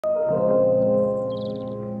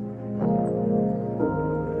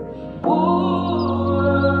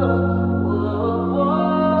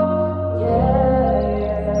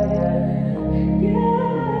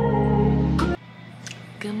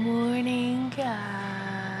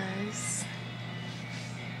guys.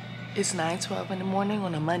 It's 9:12 in the morning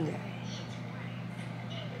on a Monday.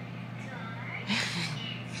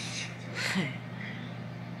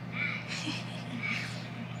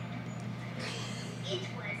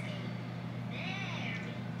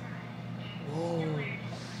 Whoa.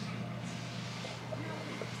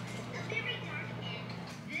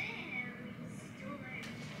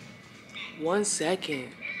 1 second.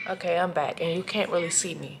 Okay, I'm back, and you can't really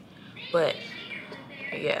see me, but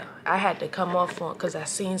yeah, I had to come off on because I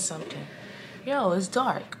seen something. Yo, it's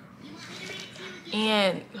dark,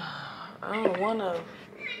 and I don't wanna.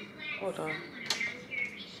 Hold on.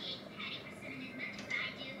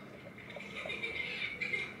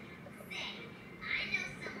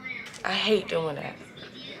 I hate doing that.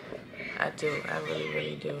 I do. I really,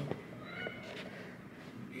 really do.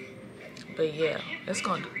 But yeah, the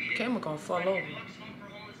camera gonna fall over.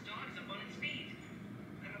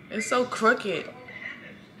 It's so crooked.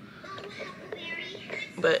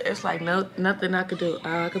 But it's like nothing I could do.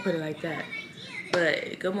 I could put it like that.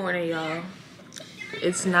 But good morning, y'all.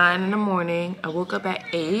 It's 9 in the morning. I woke up at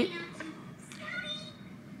 8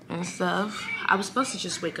 and stuff. I was supposed to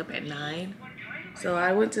just wake up at 9. So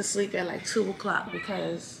I went to sleep at like 2 o'clock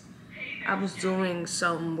because I was doing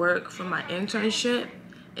some work for my internship.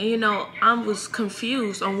 And you know, I was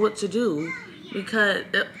confused on what to do because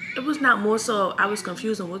it was not more so I was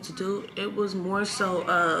confused on what to do. It was more so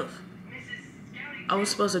of I was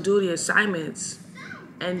supposed to do the assignments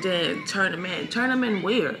and then turn them in. Turn them in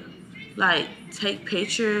where? Like, take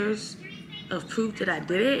pictures of proof that I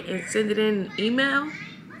did it and send it in email?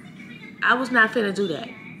 I was not finna do that.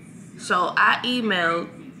 So I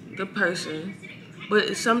emailed the person,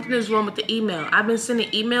 but something is wrong with the email. I've been sending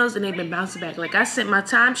emails and they've been bouncing back. Like, I sent my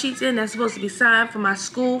timesheets in that's supposed to be signed for my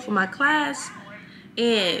school, for my class,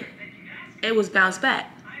 and it was bounced back.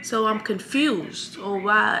 So I'm confused on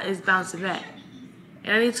why it's bouncing back.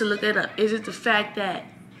 And I need to look that up. Is it the fact that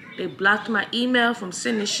they blocked my email from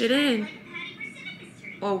sending shit in?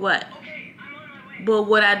 Or what? But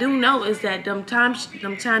what I do know is that them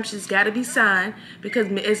timesheets gotta be signed because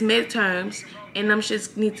it's midterms and them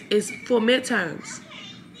shits is for midterms.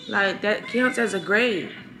 Like, that counts as a grade.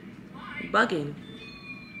 Bugging.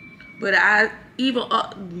 But I'm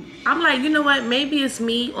like, you know what? Maybe it's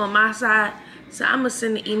me on my side. So I'm gonna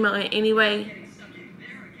send the email in anyway.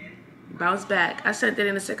 Bounce back. I sent that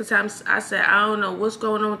in the second time. I said, I don't know what's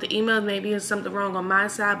going on with the email. Maybe there's something wrong on my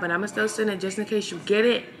side, but I'm going to still send it just in case you get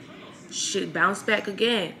it. Should bounce back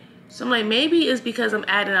again. So I'm like, maybe it's because I'm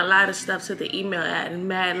adding a lot of stuff to the email. Adding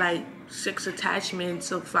mad like 6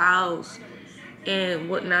 attachments of files and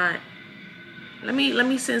whatnot. Let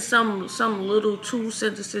me send some little 2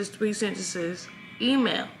 sentences, 3 sentences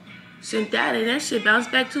email. Sent that and that shit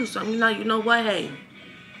bounced back too. So I'm like, you know what? Hey.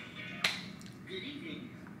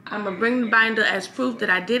 I'm going to bring the binder as proof that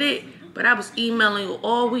I did it, but I was emailing you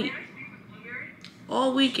all week.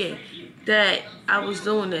 All weekend that I was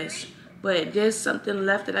doing this. But there's something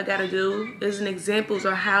left that I got to do. There's an examples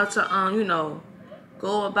of how to, you know,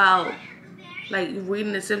 go about, like,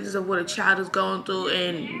 reading the symptoms of what a child is going through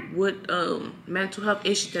and what mental health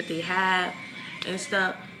issues that they have and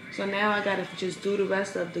stuff. So now I got to just do the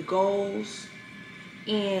rest of the goals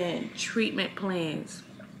and treatment plans.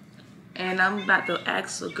 And I'm about to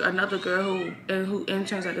ask another girl who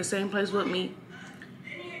interns at the same place with me,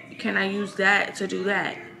 can I use that to do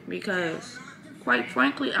that? Because, quite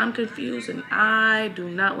frankly, I'm confused and I do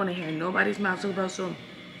not want to hear nobody's mouth talk about some,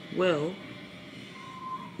 well,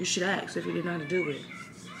 you should ask if you didn't know how to do it.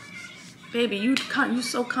 Baby, you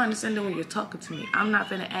so condescending when you're talking to me. I'm not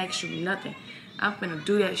finna ask you nothing. I'm finna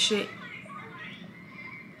do that shit.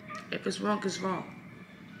 If it's wrong, it's wrong.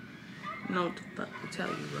 You know what the fuck to tell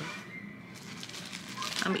you, bro.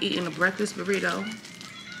 I'm eating a breakfast burrito.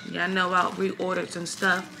 Y'all know I reordered some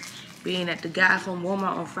stuff. Being at the guy from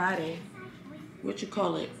Walmart on Friday. What you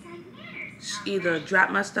call it? Either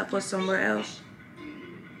drop my stuff or somewhere else.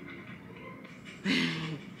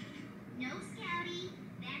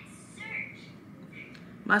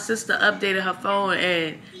 My sister updated her phone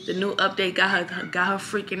and the new update got her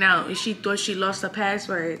freaking out. And she thought she lost her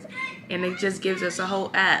passwords. And it just gives us a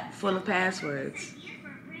whole app full of passwords.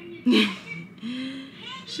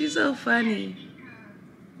 She's so funny.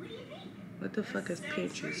 What the fuck is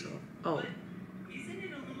Pinterest? Oh.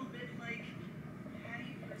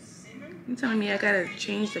 You telling me I gotta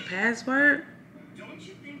change the password?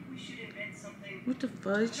 What the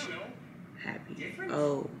fudge? Happy.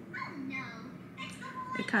 Oh.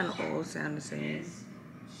 They kind of all sound the same.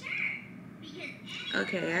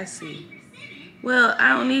 Okay, I see. Well,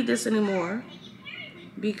 I don't need this anymore.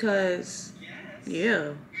 Because,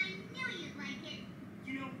 yeah.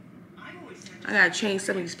 I gotta change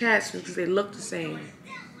some of these passwords because they look the same.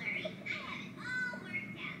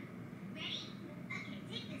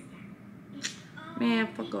 Man,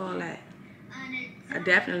 fuck all that. I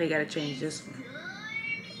definitely gotta change this one.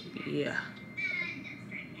 Yeah.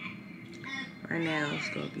 Right now it's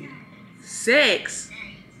gonna be 6.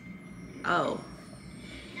 Oh.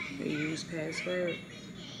 Use password.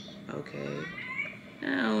 Okay.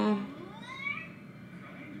 Now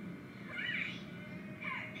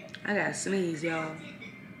I gotta sneeze, y'all.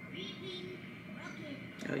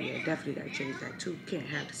 Oh yeah, definitely gotta change that too. Can't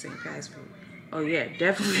have the same password. Oh yeah,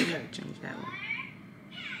 definitely gotta change that one.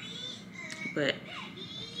 But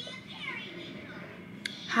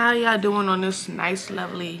how y'all doing on this nice,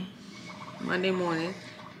 lovely Monday morning?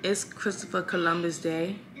 It's Christopher Columbus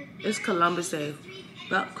Day. It's Columbus Day,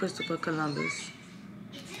 but Christopher Columbus.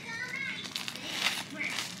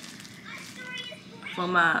 For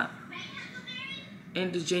my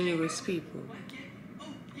indigenous people.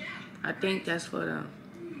 I think that's for the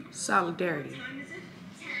solidarity.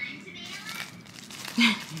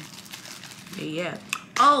 Yeah.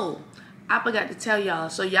 Oh, I forgot to tell y'all.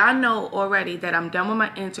 So y'all know already that I'm done with my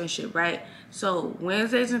internship, right? So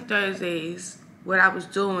Wednesdays and Thursdays, what I was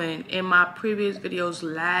doing in my previous videos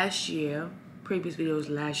last year, my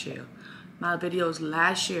videos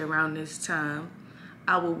last year around this time,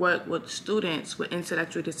 I would work with students with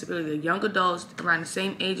intellectual disability, young adults around the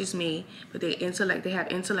same age as me, but they have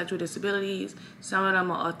intellectual disabilities. Some of them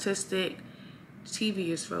are autistic. TV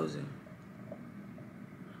is frozen.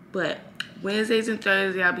 But Wednesdays and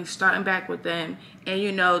Thursdays, I'll be starting back with them. And,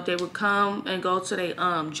 you know, they would come and go to their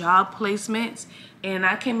job placements. And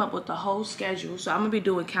I came up with the whole schedule. So I'm going to be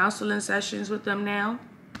doing counseling sessions with them now.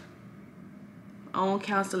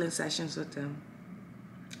 Counseling sessions with them.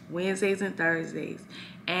 Wednesdays and Thursdays.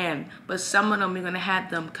 But some of them, we're going to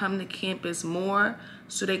have them come to campus more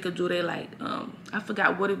so they could do their, like, I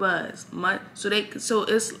forgot what it was. So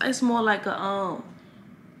it's more like a,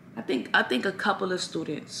 I think a couple of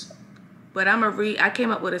students. But I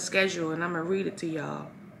came up with a schedule and I'm going to read it to y'all.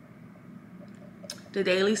 The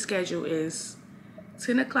daily schedule is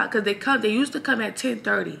 10 o'clock because they used to come at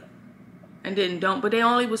 10:30 and then but they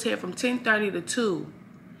only was here from 10:30 to 2.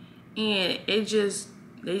 And they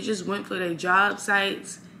just went for their job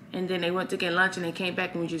sites and then they went to get lunch and they came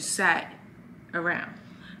back and we just sat around.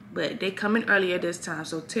 But they come in earlier this time.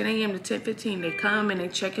 So 10 a.m. to 10:15 they come and they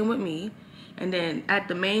check in with me. And then at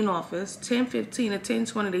the main office, 10:15 to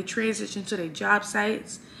 10:20, they transition to their job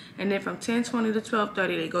sites. And then from 10:20 to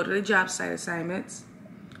 12:30, they go to the job site assignments.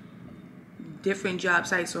 Different job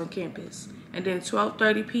sites on campus. And then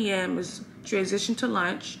 12:30 p.m. is transition to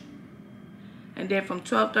lunch. And then from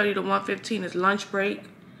 12:30 to 1:15 is lunch break,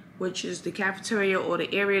 which is the cafeteria or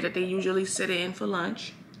the area that they usually sit in for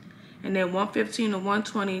lunch. And then 1:15 to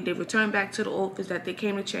 1:20, they return back to the office that they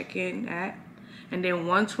came to check in at. And then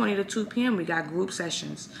 1:20 to 2 p.m. we got group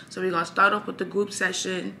sessions. So we're going to start off with the group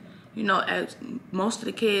session. You know, as most of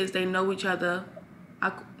the kids, they know each other.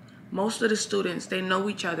 Most of the students, they know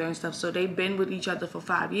each other and stuff. So they've been with each other for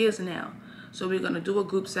 5 years now. So we're going to do a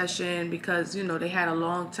group session because, you know, they had a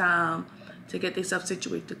long time to get themselves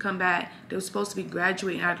situated to come back. They were supposed to be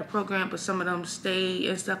graduating out of the program, but some of them stayed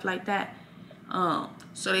and stuff like that.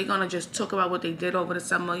 So they're going to just talk about what they did over the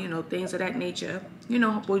summer, you know, things of that nature. You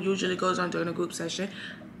know what usually goes on during a group session.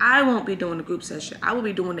 I won't be doing the group session. I will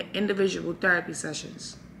be doing the individual therapy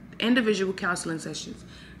sessions, individual counseling sessions.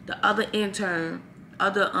 The other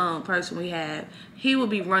person we have, he will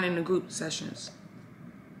be running the group sessions.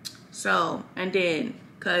 So, and then,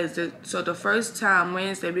 the first time,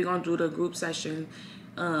 Wednesday, we're going to do the group session.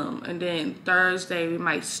 And then Thursday, we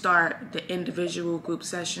might start the individual group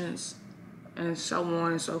sessions. And so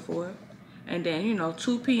on and so forth. And then, you know,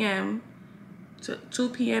 2 p.m.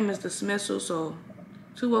 is dismissal. So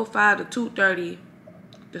 2:05 to 2:30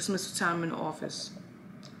 dismissal time in the office.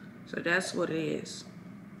 So that's what it is.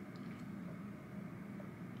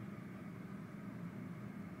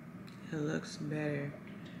 It looks better,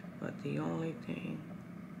 but the only thing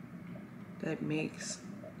that makes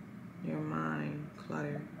your mind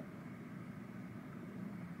clutter,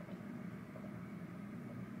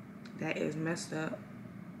 that is messed up,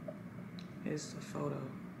 is the photo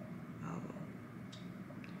album.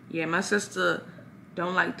 Yeah, my sister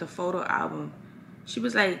don't like the photo album. She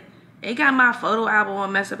was like, it got my photo album all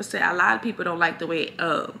messed up. I said, a lot of people don't like the way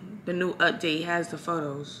the new update has the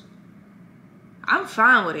photos. I'm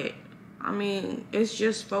fine with it. I mean, it's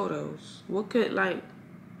just photos. What could, like,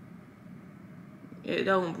 it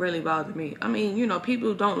don't really bother me. I mean, you know,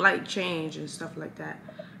 people don't like change and stuff like that.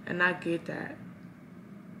 And I get that.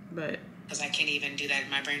 But because I can't even do that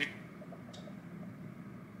in my brain.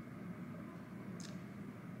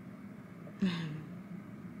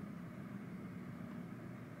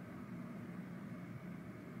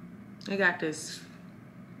 I got this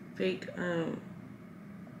fake,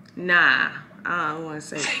 nah, I don't want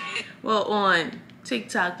to say. Well, on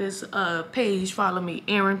TikTok, this page, follow me,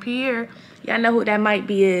 Aaron Pierre. Y'all know who that might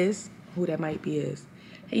be is.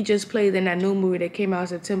 He just played in that new movie that came out in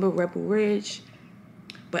September, Rebel Ridge.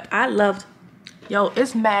 But I loved, yo,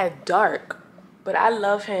 it's mad dark, but I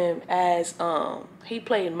love him as, he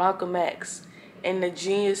played Malcolm X in the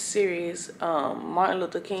Genius series, Martin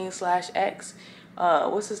Luther King /X.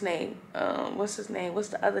 What's his name? What's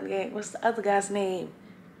the other guy's name?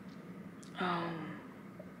 I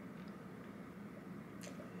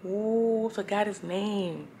forgot his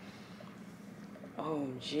name. Oh,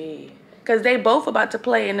 gee. Because they both about to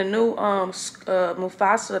play in the new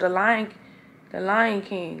Mufasa, the Lion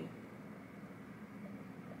King.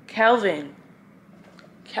 Kelvin.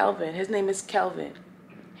 His name is Kelvin.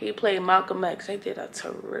 He played Malcolm X. They did a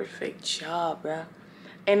terrific job, bruh.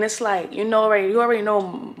 And it's like, you already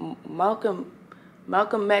know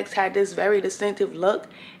Malcolm X had this very distinctive look.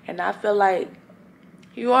 And I feel like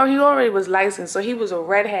he already was licensed, so he was a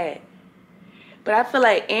redhead. But I feel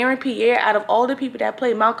like Aaron Pierre, out of all the people that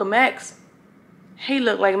played Malcolm X, he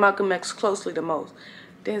looked like Malcolm X closely the most.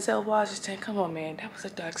 Denzel Washington, come on, man. That was a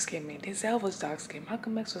dark-skinned man. Denzel was dark-skinned.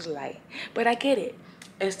 Malcolm X was light. But I get it.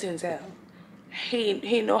 It's Denzel.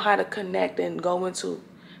 He know how to connect and go into.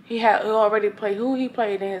 He already played who he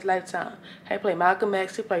played in his lifetime. He played Malcolm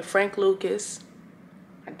X. He played Frank Lucas.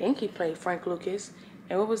 I think he played Frank Lucas.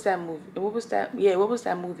 And what was that movie? What was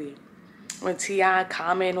that movie? When T.I.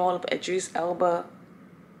 Common, all of Idris Elba.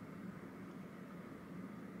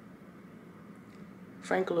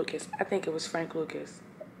 Frank Lucas. I think it was Frank Lucas.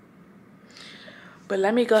 But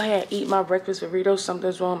let me go ahead and eat my breakfast burrito.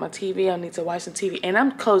 Something's wrong with my TV. I need to watch some TV. And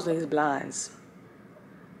I'm closing these blinds.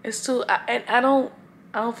 It's too...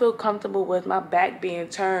 I don't feel comfortable with my back being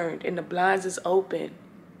turned and the blinds is open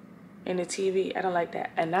in the TV. I don't like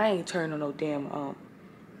that. And I ain't turned on no damn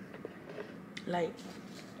light.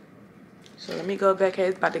 So let me go back here.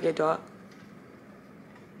 It's about to get dark.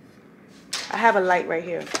 I have a light right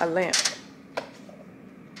here. A lamp.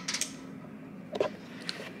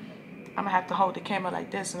 I'm gonna have to hold the camera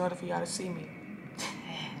like this in order for y'all to see me.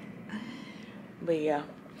 But yeah.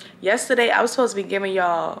 Yesterday I was supposed to be giving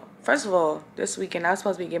y'all, first of all, this weekend I was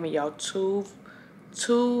supposed to be giving y'all two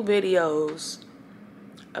videos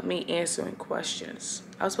of me answering questions.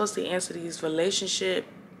 I was supposed to answer these 25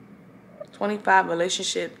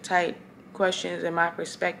 relationship type questions in my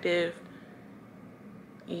perspective.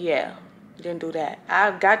 Yeah, didn't do that.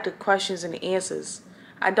 I got the questions and the answers.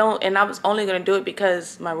 I was only gonna do it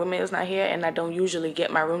because my roommate is not here and I don't usually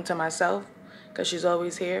get my room to myself because she's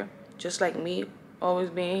always here, just like me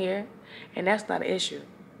always being here, and that's not an issue.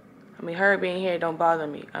 I mean, her being here don't bother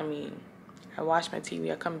me. I mean, I watch my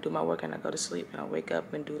TV, I come do my work, and I go to sleep, and I wake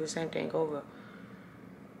up and do the same thing over.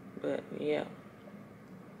 But yeah.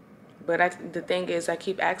 But the thing is, I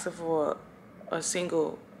keep asking for a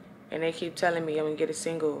single, and they keep telling me I'm gonna get a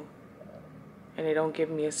single, and they don't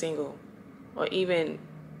give me a single, or even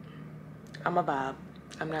I'm a vibe.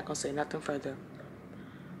 I'm not gonna say nothing further.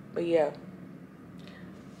 But yeah.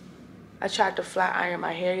 I tried to flat iron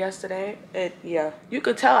my hair yesterday. Yeah, you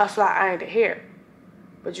could tell I flat ironed the hair,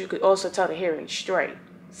 but you could also tell the hair ain't straight.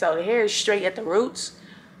 So the hair is straight at the roots,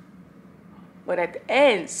 but at the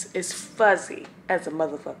ends, it's fuzzy as a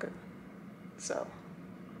motherfucker. So,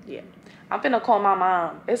 yeah. I'm finna call my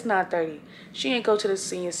mom. It's 9:30. She ain't go to the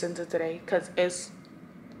senior center today because it's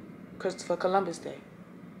Christopher Columbus Day.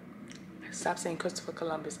 Stop saying Christopher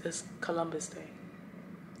Columbus. It's Columbus Day.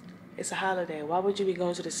 It's a holiday. Why would you be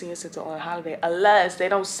going to the senior center on a holiday unless they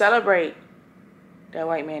don't celebrate that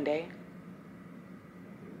white man day?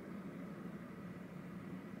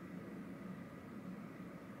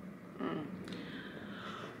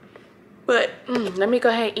 But let me go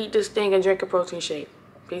ahead and eat this thing and drink a protein shake.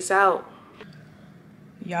 Peace out.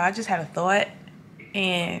 Y'all, I just had a thought,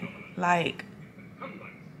 and like,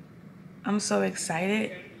 I'm so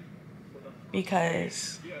excited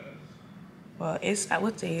because, well,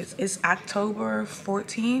 what day is it's October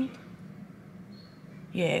 14th.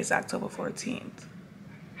 Yeah, it's October 14th.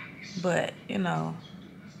 But you know,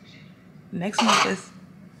 next month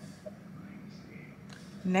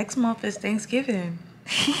is Thanksgiving.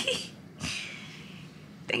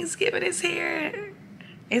 Thanksgiving is here.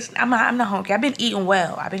 I'm not hungry. I've been eating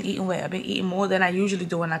well. I've been eating more than I usually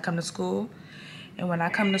do when I come to school. And when I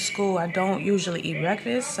come to school, I don't usually eat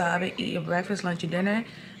breakfast. So I've been eating breakfast, lunch, and dinner.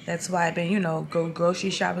 That's why I've been, go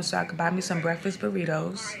grocery shopping so I could buy me some breakfast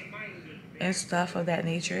burritos and stuff of that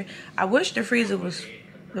nature. I wish the freezer was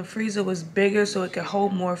the freezer was bigger so it could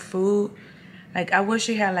hold more food. Like, I wish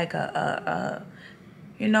it had like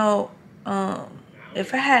you know,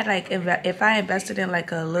 if I had like, if I invested in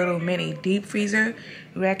like a little mini deep freezer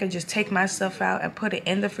where I could just take my stuff out and put it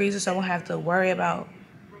in the freezer so I won't have to worry about,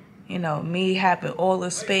 you know, me having all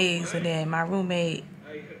the space and then my roommate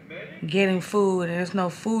getting food and there's no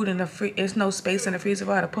food in the there's no space in the freezer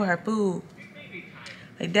for her to put her food.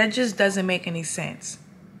 Like, that just doesn't make any sense.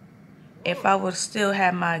 If I would still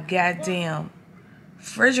have my goddamn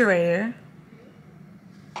refrigerator,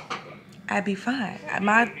 I'd be fine.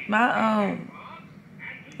 My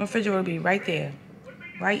refrigerator would be right there.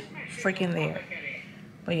 Right freaking there.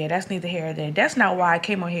 But yeah, that's neither here nor there. That's not why I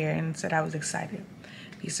came on here and said I was excited.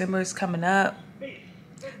 December is coming up.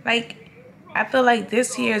 Like, I feel like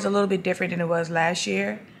this year is a little bit different than it was last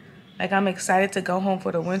year. Like, I'm excited to go home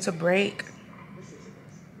for the winter break.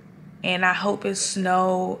 And I hope it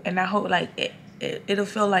snow. And I hope, like, it'll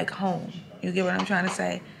feel like home. You get what I'm trying to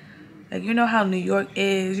say? Like, you know how New York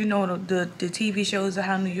is. You know the TV shows of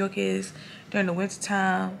how New York is during the winter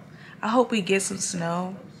time. I hope we get some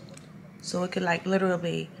snow. So it could, like,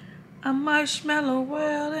 literally a marshmallow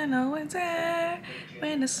world in the winter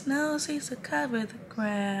when the snow seems to cover the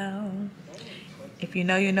ground. If you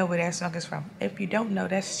know, you know where that song is from. If you don't know,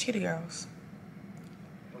 that's Cheetah Girls.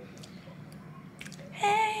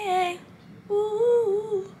 Hey,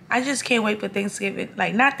 ooh. I just can't wait for Thanksgiving.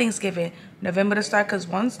 Like, not Thanksgiving, November to start. Because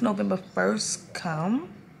once November 1st come,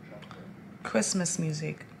 Christmas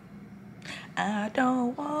music. I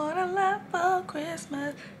don't want a lot for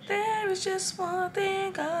Christmas. There is just one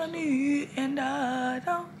thing I need. And I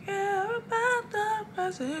don't care about the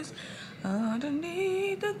presents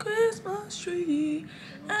underneath the Christmas tree.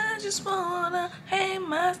 I just wanna hang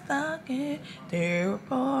my stocking there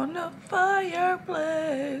upon the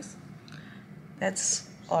fireplace. That's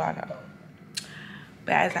all I know.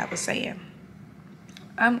 But as I was saying,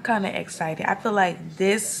 I'm kind of excited. I feel like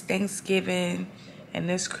this Thanksgiving and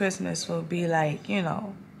this Christmas will be like, you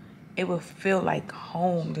know, it will feel like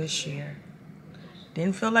home this year.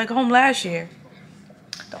 Didn't feel like home last year.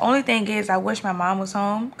 The only thing is, I wish my mom was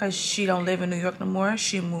home because she don't live in New York no more.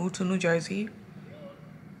 She moved to New Jersey.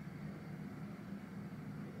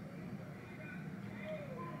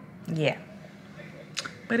 Yeah.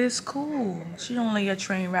 But it's cool. She only a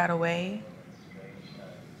train ride away.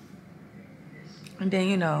 And then,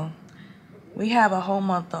 you know, we have a whole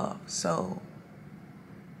month off, so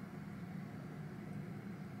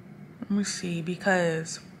let me see,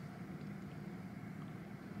 because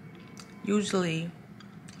usually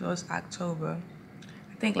it was October.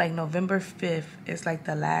 I think like November 5th is like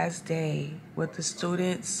the last day with the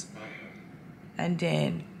students. And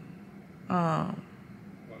then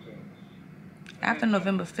after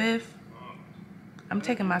November 5th, I'm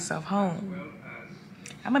taking myself home.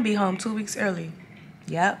 I'm gonna be home 2 weeks early.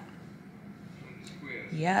 Yep.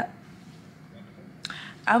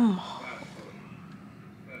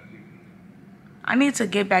 I need to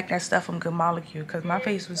get back that stuff from Good Molecule because my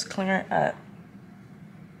face was clearing up.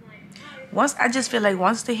 I just feel like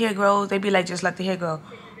once the hair grows, they be like, just let the hair grow.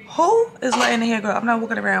 Who is letting the hair grow? I'm not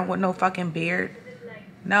walking around with no fucking beard.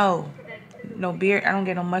 No beard. I don't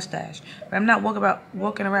get no mustache. But I'm not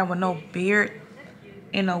walking around with no beard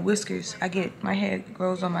and no whiskers. My hair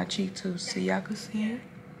grows on my cheek too, so y'all can see it.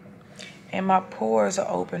 And my pores are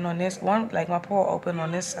open on this one, like my pore open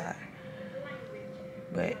on this side.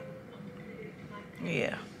 But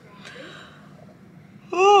yeah.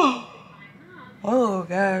 Oh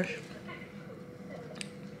gosh.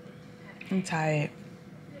 I'm tired.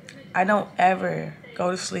 I don't ever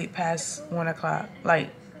go to sleep past 1 o'clock. Like,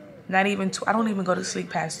 not even I don't even go to sleep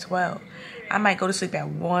past 12. I might go to sleep at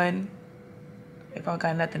 1 if I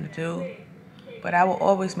got nothing to do. But I will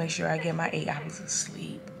always make sure I get my 8 hours of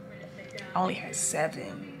sleep. I only had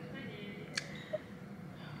 7.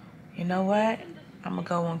 You know what? I'm gonna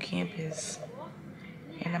go on campus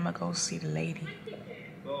and I'm gonna go see the lady.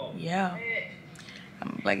 Yeah.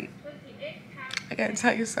 I'm like, I gotta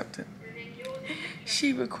tell you something.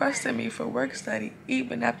 She requested me for work study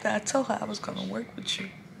even after I told her I was gonna work with you.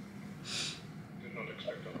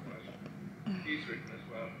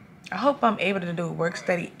 I hope I'm able to do work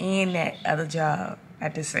study and that other job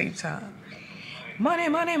at the same time. Money,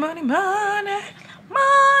 money, money, money,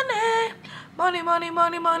 money. Money, money,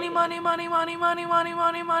 money, money, money, money, money, money, money,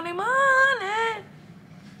 money, money, money.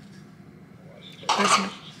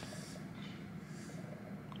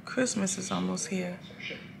 Christmas is almost here.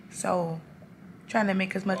 So, trying to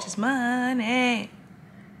make as much as money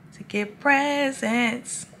to get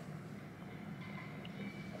presents.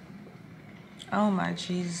 Oh my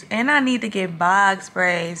Jesus. And I need to get bog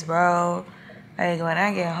sprays, bro. Like, when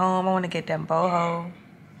I get home, I want to get them boho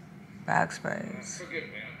box braids.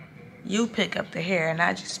 You pick up the hair, and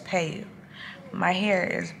I just pay you. My hair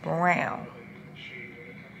is brown.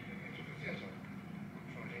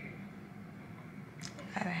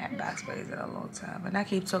 I haven't had box braids in a long time, and I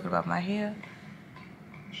keep talking about my hair.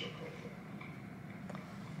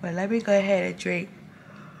 But let me go ahead and drink.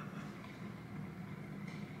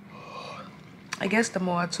 I guess the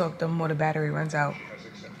more I talk, the more the battery runs out.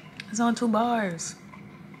 It's on 2 bars.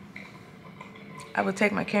 I would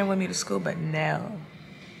take my camera with me to school, but no.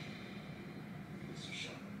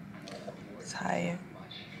 Tired.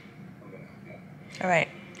 Alright,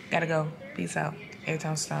 gotta go. Peace out.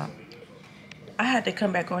 Airtime stop. I had to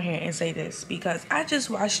come back on here and say this because I just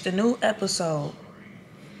watched the new episode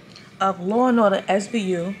of Law and Order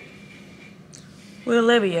SVU with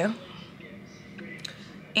Olivia.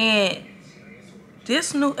 And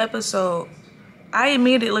this new episode, I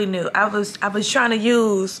immediately knew. I was trying to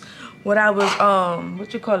use what I was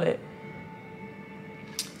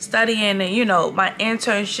studying, and my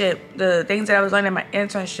internship, the things that I was learning in my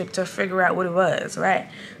internship to figure out what it was, right?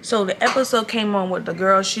 So the episode came on with the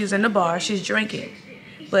girl, she's in the bar, she's drinking,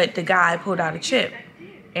 but the guy pulled out a chip.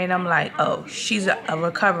 And I'm like, oh, she's a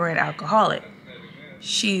recovering alcoholic.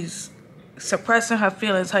 She's suppressing her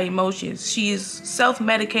feelings, her emotions. She's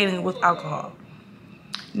self-medicating with alcohol.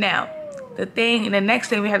 Now, the next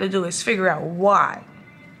thing we have to do is figure out why.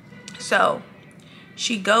 So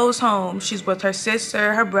she goes home. She's with her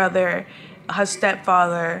sister, her brother, her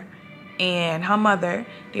stepfather, and her mother.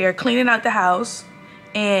 They are cleaning out the house,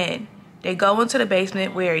 and they go into the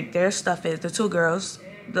basement where their stuff is. The 2 girls.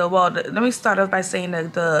 Let me start off by saying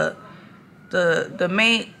that the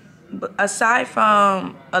main, aside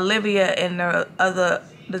from Olivia and the other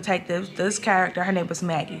detectives, this character, her name was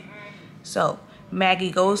Maggie. So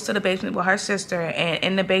Maggie goes to the basement with her sister, and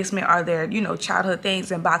in the basement are their, childhood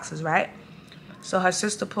things in boxes, right? So her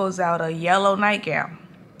sister pulls out a yellow nightgown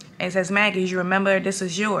and says, Maggie, you remember this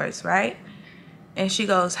is yours, right? And she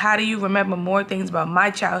goes, how do you remember more things about my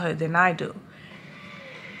childhood than I do?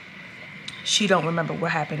 She don't remember what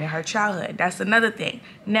happened in her childhood. That's another thing.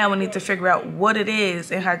 Now we need to figure out what it is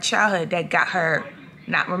in her childhood that got her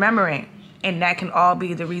not remembering. And that can all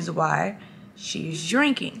be the reason why she's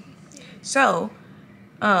drinking. So,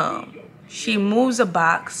 she moves a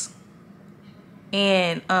box,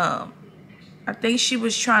 and I think she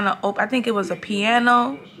was trying to open, I think it was a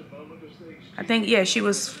piano. She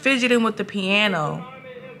was fidgeting with the piano,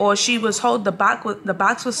 or she was holding the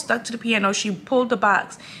box was stuck to the piano. She pulled the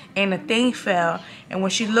box and the thing fell, and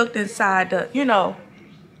when she looked inside the,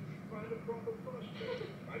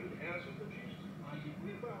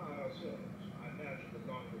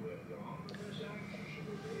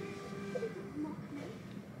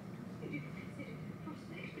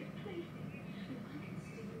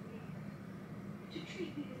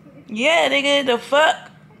 yeah, nigga, the fuck?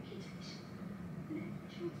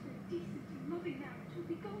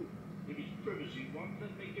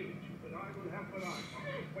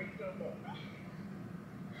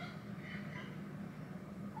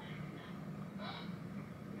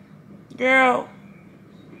 Girl,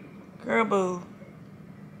 boo.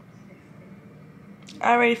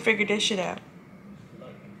 I already figured this shit out.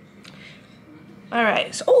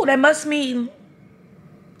 Alright, so, that must mean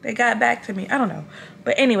they got back to me. I don't know.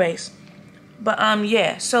 But anyways,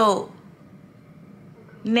 yeah, so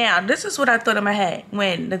now this is what I thought in my head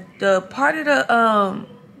when the part of the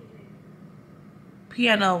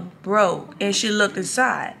piano broke and she looked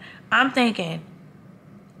inside. I'm thinking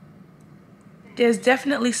there's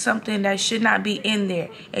definitely something that should not be in there.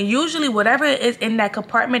 And usually whatever is in that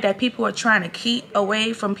compartment that people are trying to keep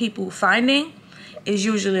away from people finding is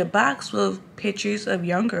usually a box with pictures of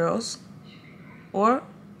young girls or,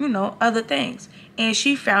 other things. And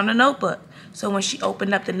she found a notebook. So when she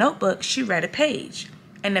opened up the notebook, she read a page.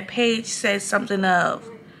 And the page said something of,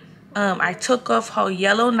 I took off her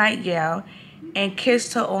yellow nightgown and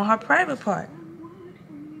kissed her on her private part.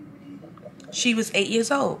 She was 8 years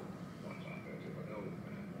old.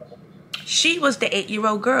 She was the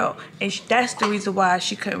 8-year-old girl, and that's the reason why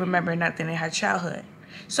she couldn't remember nothing in her childhood.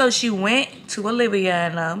 So she went to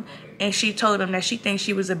Olivia and she told them that she thinks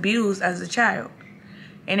she was abused as a child.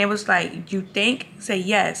 And it was like, you think? Say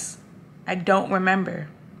yes. I don't remember.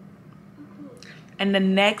 And the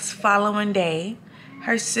next following day,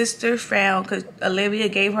 her sister found, because Olivia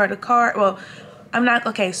gave her the card. Well,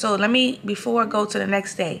 so before I go to the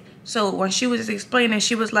next day. So when she was explaining,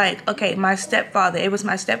 she was like, okay, my stepfather, it was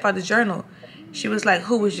my stepfather's journal. She was like,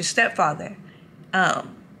 who was your stepfather? And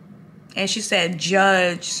she said,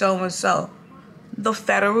 Judge so-and-so. The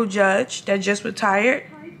federal judge that just retired.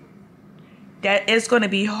 that it's going to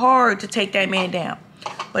be hard to take that man down.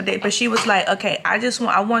 But she was like, okay,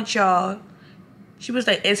 I want y'all. She was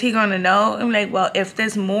like, is he going to know? I'm like, well, if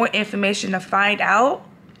there's more information to find out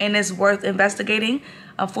and it's worth investigating,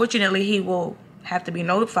 unfortunately, he will have to be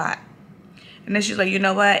notified. And then she's like, you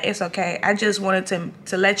know what? It's okay. I just wanted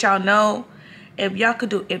to let y'all know, if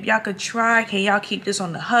y'all could try, can y'all keep this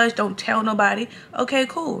on the hush? Don't tell nobody. Okay,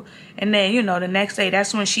 cool. And then, you know, the next day,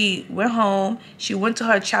 that's when she went home. She went to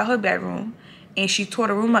her childhood bedroom and she tore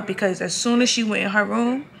the room up, because as soon as she went in her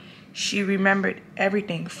room, she remembered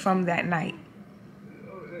everything from that night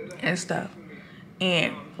and stuff.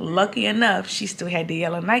 And lucky enough, she still had the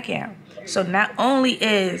yellow nightgown. So not only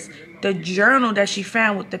is the journal that she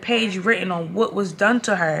found with the page written on what was done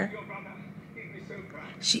to her,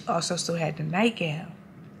 she also still had the nightgown.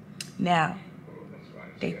 Now,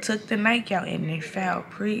 they took the nightgown and they found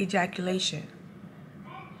pre-ejaculation.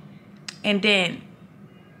 And then,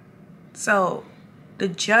 so the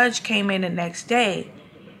judge came in the next day,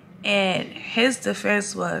 and his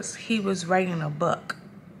defense was he was writing a book.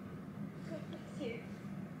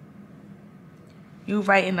 You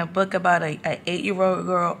writing a book about a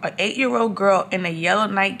 8-year-old girl in a yellow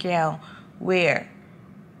nightgown where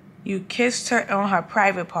you kissed her on her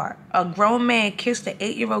private part. A grown man kissed an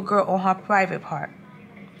 8-year-old girl on her private part.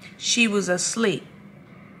 She was asleep.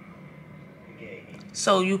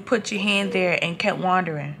 So you put your hand there and kept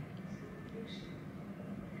wandering.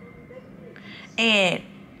 And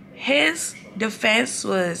his defense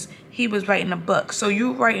was he was writing a book. So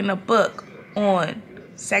you writing a book on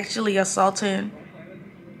sexually assaulting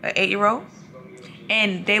an 8-year-old?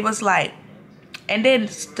 And they was like, and then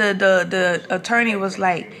the attorney was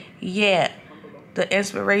like, yeah, the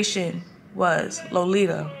inspiration was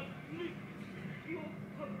Lolita.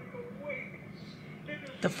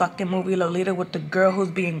 The fucking movie Lolita, with the girl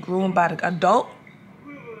who's being groomed by the adult.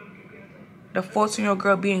 The 14-year-old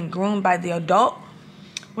girl being groomed by the adult.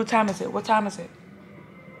 What time is it?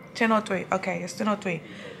 10:03. Okay, it's 10:03.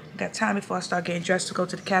 I got time before I start getting dressed to go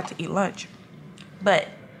to the caf to eat lunch. But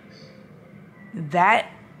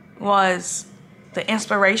that was the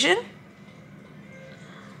inspiration.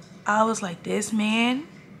 I was like, this man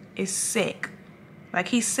is sick. Like,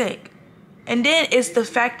 he's sick. And then it's the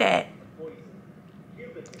fact that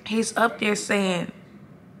he's up there saying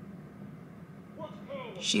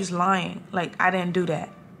she's lying. Like, I didn't do that.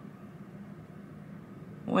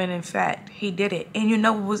 When in fact, he did it. And you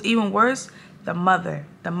know what was even worse? The mother.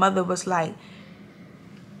 The mother was like,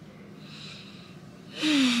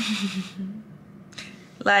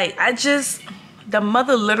 the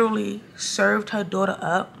mother literally served her daughter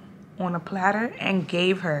up on a platter and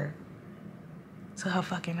gave her to her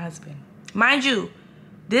fucking husband. Mind you,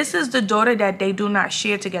 this is the daughter that they do not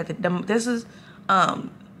share together.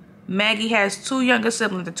 Maggie has 2 younger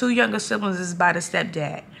siblings. The 2 younger siblings is by the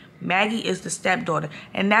stepdad. Maggie is the stepdaughter.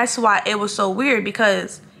 And that's why it was so weird,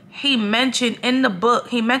 because he mentioned in the book,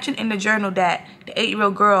 he mentioned in the journal that the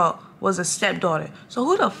 8-year-old girl was a stepdaughter. So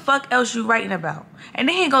who the fuck else you writing about? And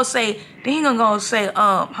then he gonna go say,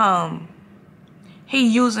 he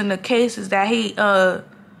using the cases that he,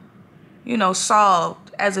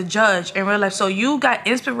 solved as a judge in real life. So you got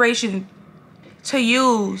inspiration to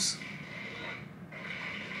use.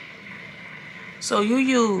 So you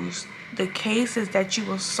used the cases that you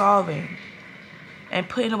were solving and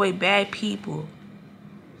putting away bad people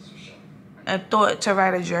and thought to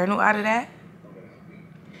write a journal out of that?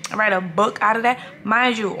 Write a book out of that?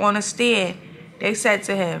 Mind you, on the stand, they said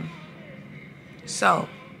to him, so,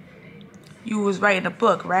 you was writing a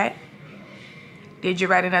book, right? Did you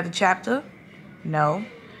write another chapter? No.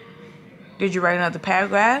 Did you write another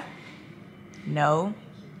paragraph? No.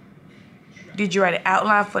 Did you write an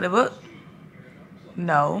outline for the book?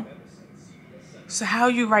 No. So how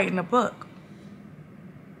are you writing a book?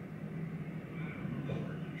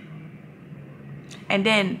 And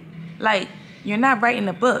then, like, you're not writing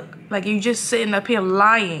a book. Like, you're just sitting up here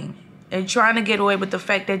lying and trying to get away with the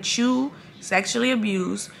fact that you sexually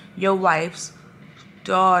abused your wife's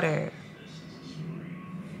daughter.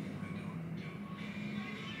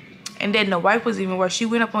 And then the wife was even worse. She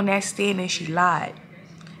went up on that stand and she lied.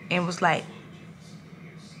 And was like,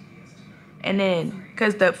 and then,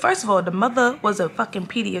 because first of all, the mother was a fucking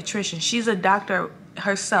pediatrician. She's a doctor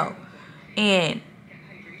herself. And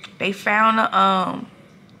they found her,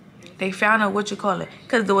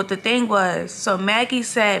 because what the thing was, so Maggie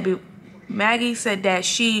said that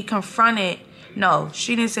she confronted, no,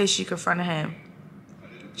 she didn't say she confronted him.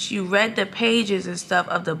 She read the pages and stuff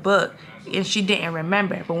of the book and she didn't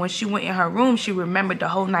remember. But when she went in her room, she remembered the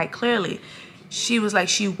whole night clearly. She was like,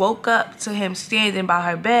 she woke up to him standing by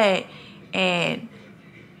her bed and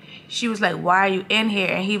she was like, why are you in here?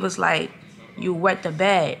 And he was like, you wet the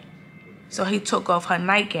bed. So he took off her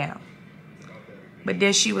nightgown. But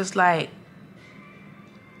then she was like,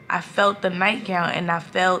 I felt the nightgown and I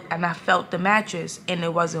felt the mattress and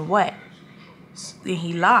it wasn't wet. Then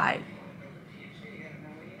he lied.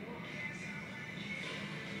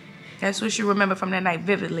 That's what she remembered from that night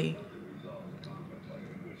vividly.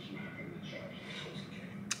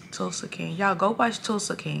 Tulsa King. Y'all go watch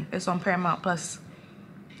Tulsa King. It's on Paramount Plus.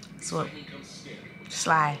 So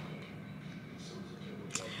Sly.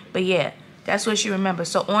 But yeah, that's what she remembers.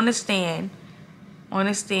 So on the stand, you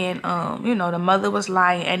know, the mother was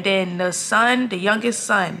lying, and then the son, the youngest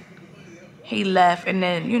son, he left, and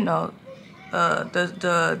then, you know,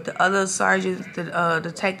 the other sergeants, the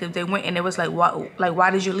detective, they went, and it was like,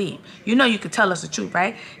 why did you leave? You know, you could tell us the truth,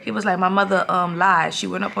 right? He was like, my mother lied. She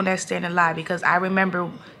went up on that stand and lied, because I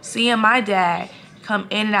remember seeing my dad come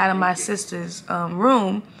in and out of my sister's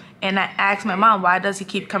room, and I asked my mom, why does he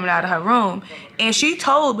keep coming out of her room? And she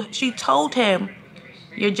told him,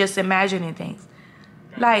 you're just imagining things.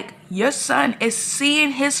 Like, your son is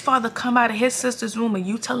seeing his father come out of his sister's room, and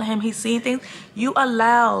you telling him he's seeing things? You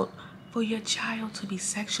allowed for your child to be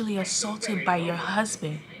sexually assaulted by your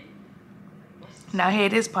husband. Now, hear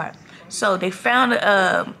this part. So they found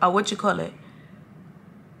what you call it?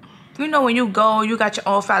 You know, when you go, you got your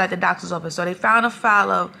own file at the doctor's office. So they found a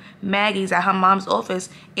file of Maggie's at her mom's office,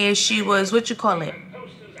 and she was, what you call it?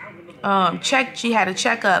 She had a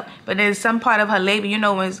checkup, but then some part of her labia, you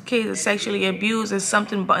know, when kids are sexually abused and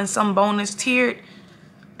some bone is teared,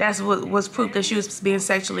 that's what was proof that she was being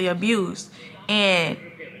sexually abused. And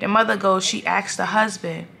the mother goes, she asked the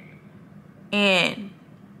husband, and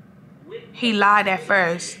he lied at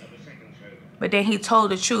first, but then he told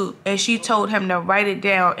the truth, and she told him to write it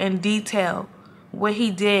down in detail, what he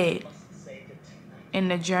did in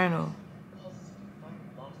the journal.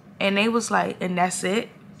 And they was like, and that's it?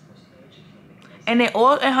 And then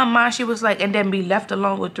all in her mind, she was like, and then be left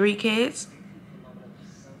alone with 3 kids?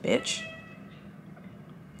 Bitch.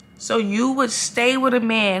 So you would stay with a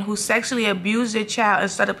man who sexually abused your child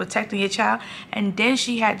instead of protecting your child? And then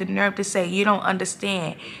she had the nerve to say, you don't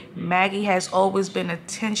understand. Maggie has always been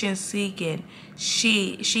attention seeking.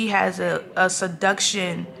 She has a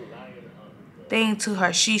seduction thing to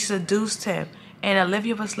her. She seduced him. And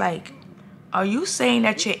Olivia was like, are you saying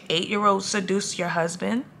that your 8-year-old seduced your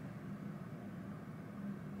husband?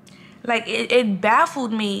 Like, it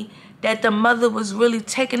baffled me that the mother was really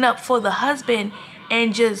taking up for the husband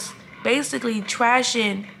and just basically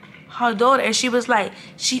trashing her daughter. And she was like,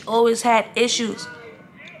 she always had issues.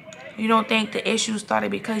 You don't think the issues started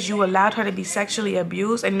because you allowed her to be sexually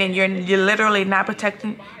abused, and then you're literally not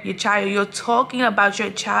protecting your child? You're talking about your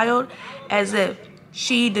child as if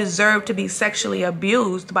she deserved to be sexually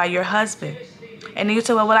abused by your husband. And then you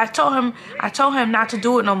say, well, I told him not to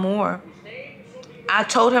do it no more. I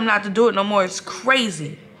told him not to do it no more. It's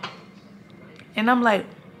crazy. And I'm like,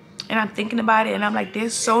 and I'm thinking about it, and I'm like,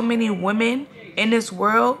 there's so many women in this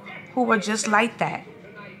world who are just like that.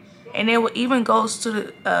 And it even goes to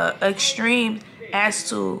the extreme as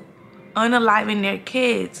to unaliving their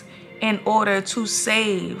kids in order to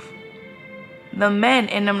save the men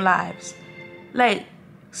in them lives. Like,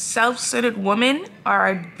 self-centered women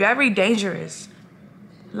are very dangerous.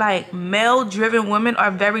 Like, male-driven women are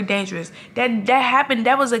very dangerous. That happened.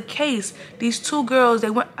 That was a case. These 2 girls, they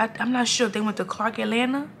went, I'm not sure if they went to Clark,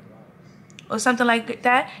 Atlanta or something like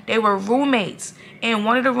that. They were roommates. And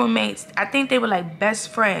one of the roommates, I think they were like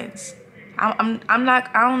best friends. I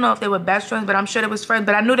don't know if they were best friends, but I'm sure they was friends.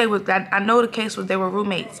 But I knew I know the case was they were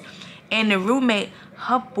roommates. And the roommate,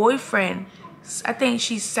 her boyfriend, I think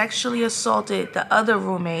she sexually assaulted the other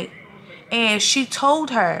roommate. And she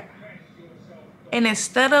told her. And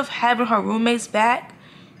instead of having her roommates back,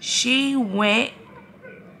 she went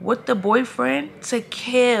with the boyfriend to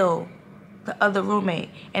kill the other roommate.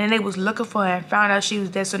 And then they was looking for her and found out she was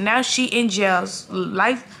dead. So now she in jail,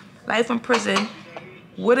 life in prison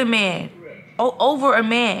with a man, over a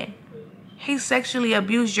man. He sexually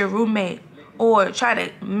abused your roommate, or try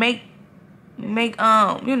to make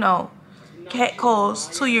you know, cat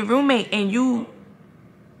calls to your roommate, and you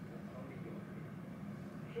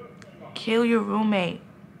kill your roommate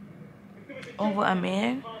over a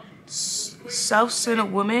man.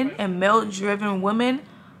 Self-centered women and male-driven women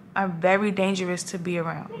are very dangerous to be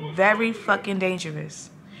around. Very fucking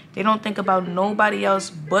dangerous. They don't think about nobody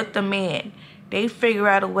else but the man. They figure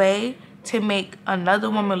out a way to make another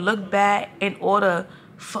woman look bad in order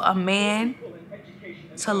for a man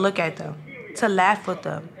to look at them, to laugh with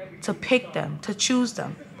them, to pick them, to choose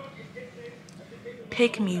them.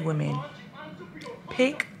 Pick me, women.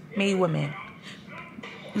 Pick me, women.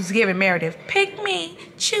 was giving Meredith, pick me,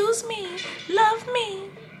 choose me, love me.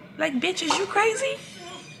 Like, bitch, is you crazy?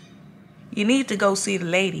 You need to go see the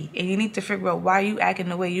lady, and you need to figure out why you acting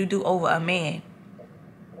the way you do over a man.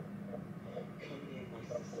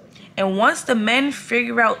 And once the men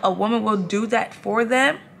figure out a woman will do that for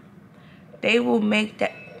them, they will make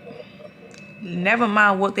that. Never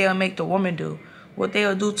mind what they'll make the woman do. What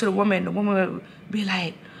they'll do to the woman will be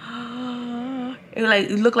like,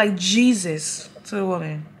 it look like Jesus to the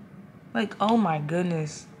woman. Like, oh my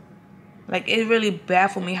goodness. Like, it really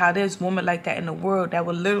baffled me how there's women like that in the world that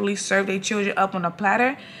will literally serve their children up on a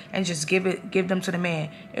platter and just give them to the man.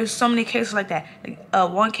 There's so many cases like that. Like,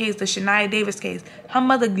 one case, the Shania Davis case. Her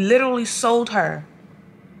mother literally sold her.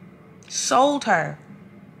 Sold her.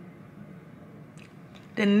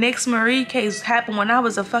 The Nix Marie case happened when I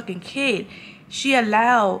was a fucking kid. She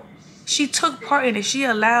took part in it. She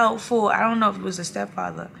allowed for, I don't know if it was the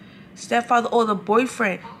stepfather or the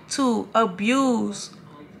boyfriend to abuse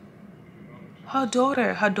her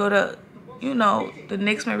daughter, you know, the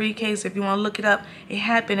Nix Marie case, if you want to look it up, it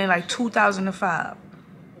happened in like 2005.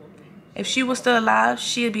 If she was still alive,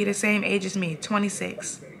 she'd be the same age as me,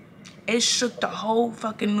 26. It shook the whole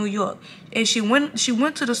fucking New York. And she went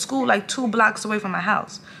to the school like 2 blocks away from my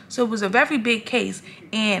house. So it was a very big case.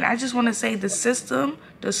 And I just want to say the system,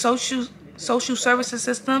 the social services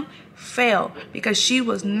system failed because she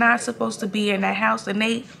was not supposed to be in that house. And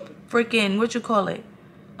they freaking,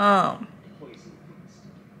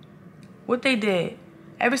 what they did,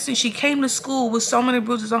 ever since she came to school with so many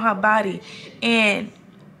bruises on her body, and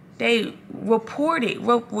they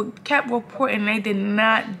kept reporting, they did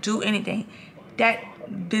not do anything.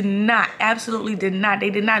 Absolutely did not. They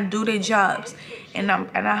did not do their jobs. And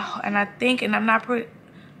I think,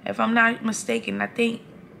 if I'm not mistaken, I think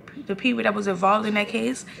the people that was involved in that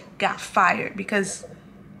case got fired because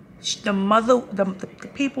the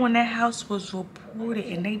people in that house was reported,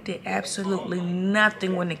 and they did absolutely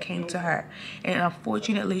nothing when it came to her. And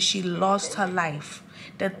unfortunately, she lost her life.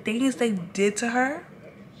 The things they did to her,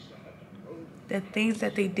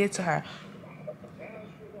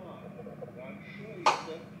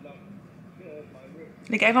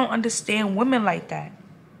 like, I don't understand women like that.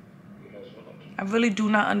 I really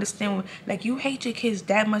do not understand. Like, you hate your kids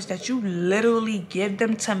that much that you literally give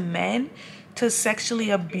them to men to sexually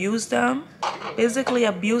abuse them, physically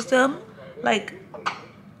abuse them. Like,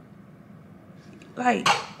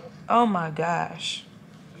 oh my gosh.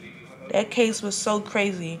 That case was so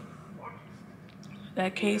crazy.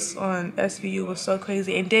 That case on SVU was so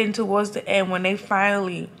crazy. And then towards the end, when they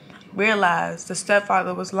finally realized the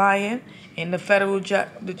stepfather was lying, and the federal judge,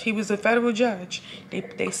 he was a federal judge,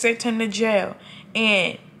 they sent him to jail,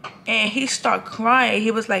 and he started crying.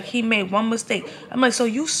 He was like, he made one mistake. I'm like, so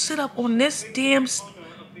you sit up on this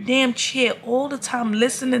damn chair all the time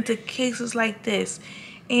listening to cases like this,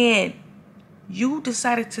 and you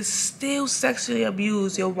decided to still sexually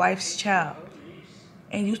abuse your wife's child.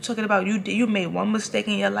 And you talking about you made one mistake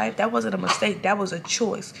in your life? That wasn't a mistake. That was a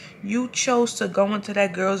choice. You chose to go into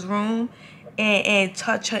that girl's room and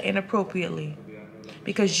touch her inappropriately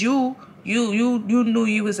because you knew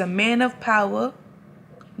you was a man of power.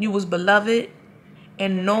 You was beloved,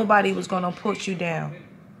 and nobody was gonna put you down.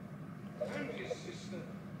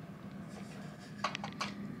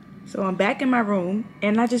 So I'm back in my room,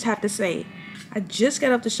 and I just have to say, I just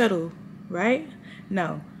got off the shuttle, right?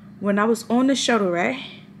 No. When I was on the shuttle, right,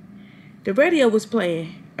 the radio was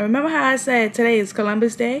playing. And remember how I said today is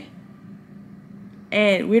Columbus Day?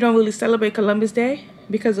 And we don't really celebrate Columbus Day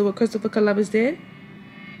because of what Christopher Columbus did?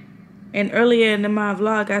 And earlier in my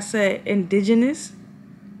vlog, I said indigenous.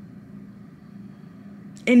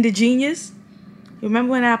 Indigenous.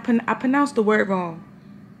 Remember when I pronounced the word wrong?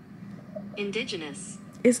 Indigenous.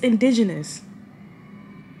 It's indigenous.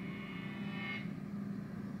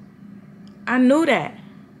 I knew that.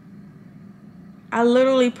 I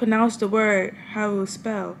literally pronounced the word how it was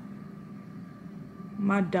spelled.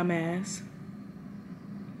 My dumb ass.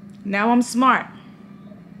 Now I'm smart.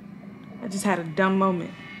 I just had a dumb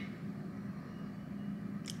moment.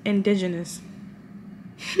 Indigenous.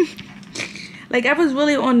 Like, I was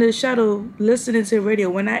really on the shuttle listening to the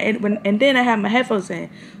radio and then I had my headphones in.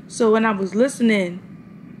 So when I was listening,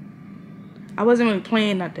 I wasn't really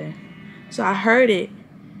playing nothing. So I heard it,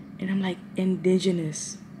 and I'm like,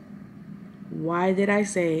 indigenous. Why did I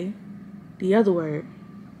say the other word?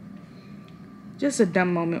 Just a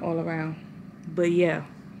dumb moment all around. But yeah.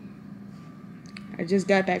 I just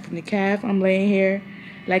got back from the caf. I'm laying here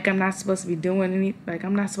like I'm not supposed to be doing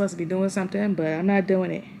I'm not supposed to be doing something, but I'm not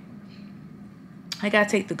doing it. I gotta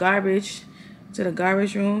take the garbage to the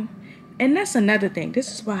garbage room. And that's another thing.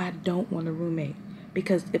 This is why I don't want a roommate.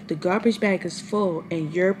 Because if the garbage bag is full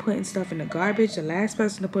and you're putting stuff in the garbage, the last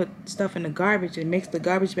person to put stuff in the garbage and makes the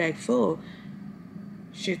garbage bag full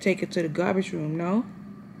should take it to the garbage room, no?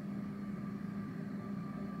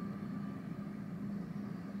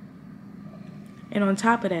 And on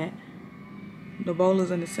top of that, the bowl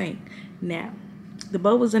is in the sink. Now, the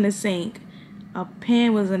bowl was in the sink, a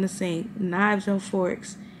pan was in the sink, knives and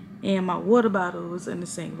forks, and my water bottle was in the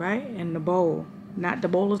sink, right? And the bowl. The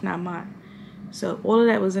bowl is not mine. So all of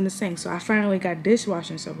that was in the sink. So I finally got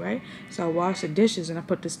dishwashing soap, right? So I washed the dishes and I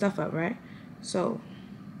put the stuff up, right? So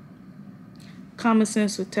common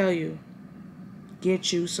sense would tell you,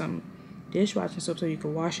 get you some dishwashing soap so you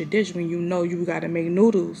can wash your dish when you know you got to make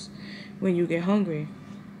noodles when you get hungry.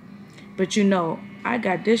 But you know, I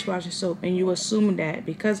got dishwashing soap, and you assuming that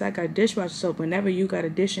because I got dishwashing soap, whenever you got a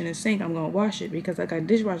dish in the sink, I'm going to wash it because I got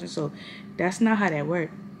dishwashing soap. That's not how that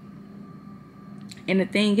works. And the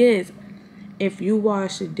thing is, if you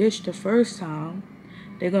wash the dish the first time,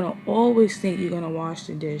 they're going to always think you're going to wash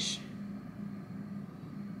the dish.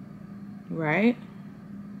 Right?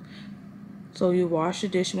 So you wash the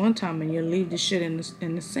dish one time and you leave the shit in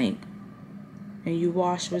the sink. And you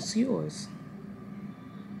wash what's yours.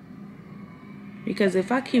 Because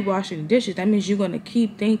if I keep washing the dishes, that means you're going to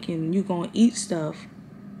keep thinking you're going to eat stuff,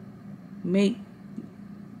 make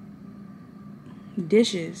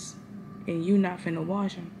dishes, and you not finna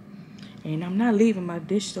wash them. And I'm not leaving my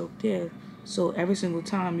dish soap there. So every single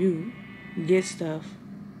time you get stuff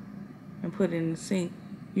and put it in the sink,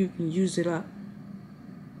 you can use it up.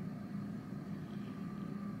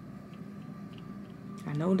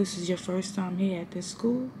 I know this is your first time here at this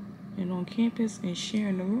school and on campus and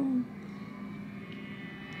sharing the room.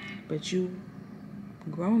 But you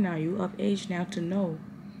grown now, you of age now to know.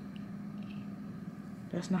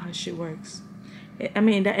 That's not how shit works. It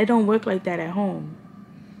don't work like that at home.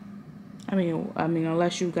 I mean,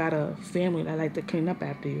 unless you got a family that like to clean up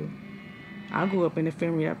after you. I grew up in a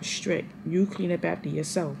family that was strict. You clean up after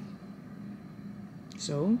yourself.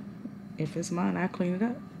 So, if it's mine, I clean it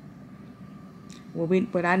up.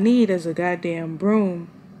 What I need is a goddamn broom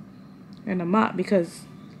and a mop because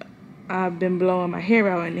I've been blowing my hair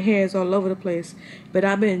out and the hair is all over the place. But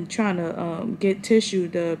I've been trying to get tissue,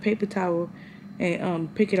 the paper towel,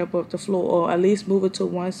 and pick it up off the floor, or at least move it to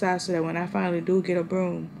one side so that when I finally do get a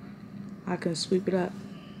broom, I can sweep it up.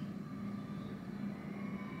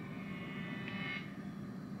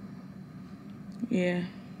 Yeah.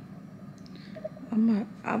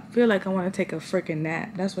 I feel like I want to take a freaking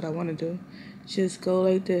nap. That's what I want to do. Just go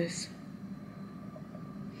like this.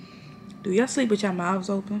 Do y'all sleep with your mouths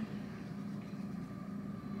open?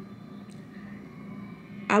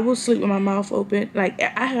 I will sleep with my mouth open. Like,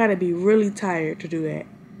 I gotta be really tired to do that.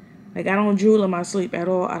 Like, I don't drool in my sleep at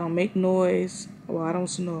all. I don't make noise, or I don't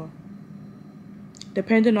snore.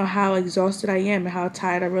 Depending on how exhausted I am and how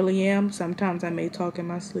tired I really am, sometimes I may talk in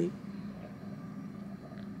my sleep.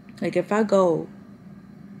 Like, if I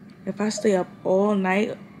stay up all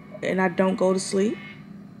night and I don't go to sleep,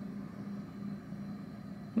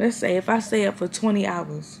 let's say if I stay up for 20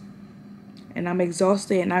 hours and I'm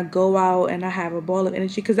exhausted and I go out and I have a ball of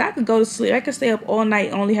energy, because I could go to sleep. I could stay up all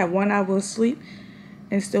night, only have 1 hour of sleep,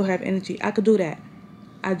 and still have energy. I could do that.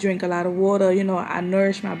 I drink a lot of water. I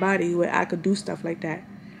nourish my body where I could do stuff like that.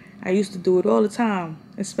 I used to do it all the time,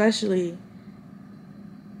 especially...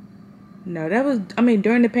 No,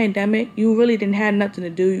 during the pandemic, you really didn't have nothing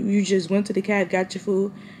to do. You just went to the cab, got your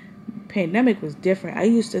food. Pandemic was different. I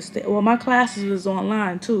used to my classes was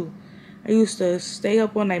online too. I used to stay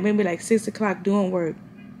up all night, maybe like 6 o'clock doing work.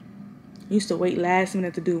 I used to wait last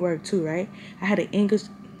minute to do work too, right? I had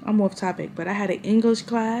I'm off topic, but I had an English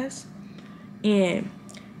class. And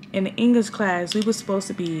in the English class, we were supposed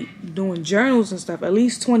to be doing journals and stuff, at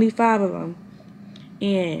least 25 of them.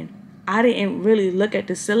 And I didn't really look at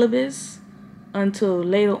the syllabus until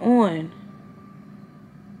later on.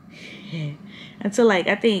 Until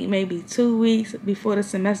I think maybe 2 weeks before the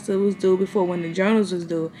semester was due, before when the journals was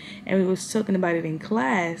due, and we was talking about it in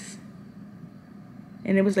class.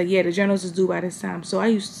 And it was like, yeah, the journals is due by this time. So I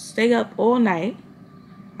used to stay up all night.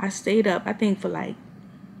 I stayed up, I think 3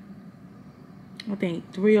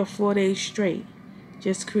 or 4 days straight,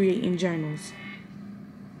 just creating journals.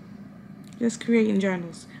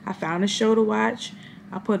 I found a show to watch.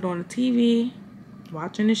 I put it on the TV,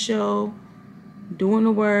 watching the show, doing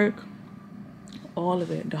the work, all of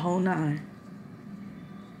it, the whole 9.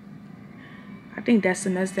 I think that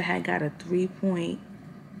semester had got a 3.8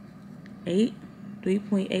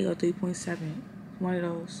 or 3.7. One of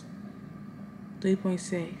those.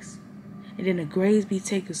 3.6. And then the grades be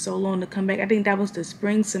taking so long to come back. I think that was the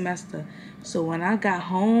spring semester. So when I got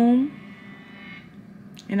home,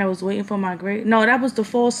 And I was waiting for my grade. No, that was the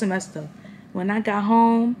fall semester. When I got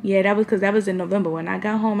home, yeah, that was because that was in November. When I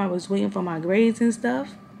got home, I was waiting for my grades and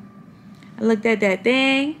stuff. I looked at that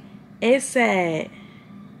thing. It said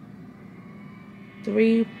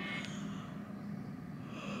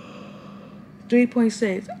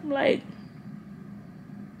 3.6. I'm like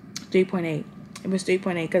 3.8. It was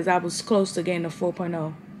 3.8 because I was close to getting a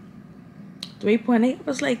 4.0. 3.8. I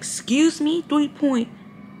was like, excuse me, 3 point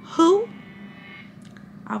who?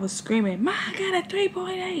 I was screaming, Ma, I got a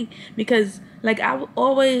 3.8. Because like I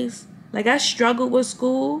always, like I struggled with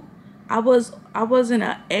school. I wasn't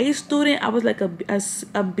an A student. I was like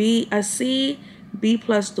a C, B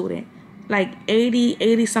plus student. Like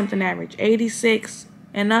 80 something average. 86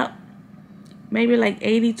 and up. Maybe like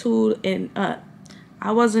 82 and up.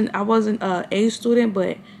 I wasn't a A student,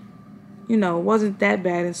 but you know, wasn't that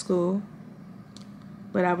bad in school.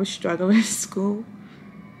 But I was struggling in school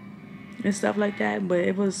and stuff like that. But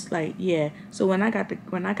it was like, yeah. So when I got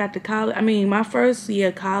to college, I mean, my first year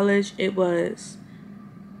of college, it was,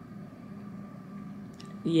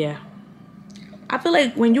 yeah. I feel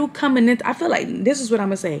like when you coming in, I feel like this is what I'm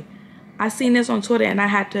gonna say. I seen this on Twitter and I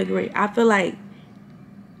had to agree. I feel like,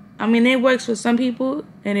 I mean, it works for some people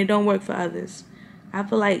and it don't work for others. I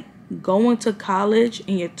feel like going to college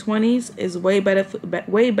in your 20s is way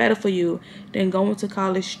better for you than going to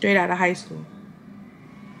college straight out of high school.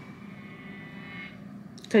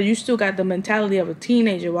 Because you still got the mentality of a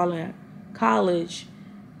teenager while in college,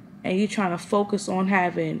 and you trying to focus on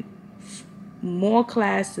having more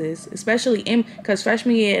classes, especially because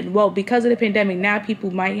freshman year, well, because of the pandemic, now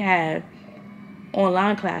people might have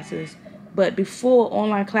online classes. But before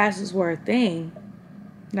online classes were a thing,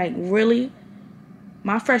 like really,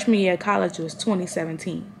 my freshman year of college was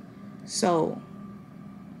 2017. So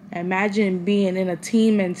imagine being in a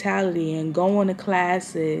team mentality and going to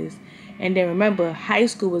classes. And then remember, high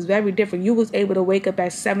school was very different. You was able to wake up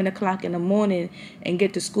at 7 o'clock in the morning and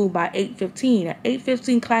get to school by 8:15. An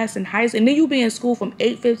 8:15 class in high school. And then you be in school from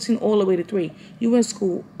 8:15 all the way to 3. You in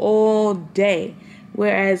school all day.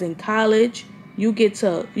 Whereas in college,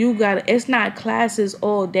 it's not classes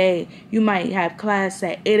all day. You might have class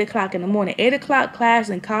at 8 o'clock in the morning. 8 o'clock class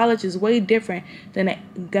in college is way different than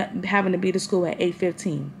having to be to school at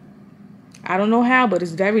 8:15. I don't know how, but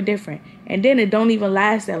it's very different. And then it don't even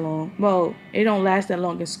last that long. Well, it don't last that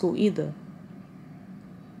long in school either.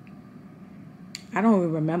 I don't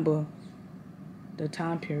even remember the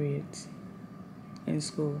time periods in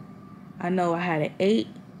school. I know I had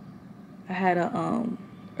a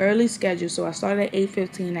early schedule, so I started at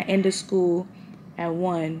 8:15. I ended school at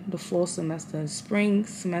 1 the fall semester. Spring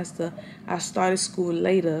semester, I started school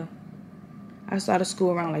later. I started school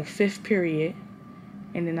around like 5th period.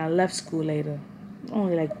 And then I left school later,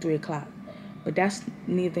 only like 3 o'clock. But that's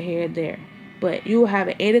neither here nor there. But you will have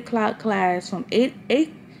an 8 o'clock class from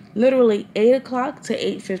literally 8 o'clock to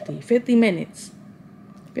 8:50. 50 minutes.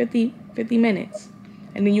 50 minutes.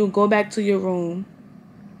 And then you'll go back to your room.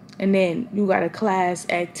 And then you got a class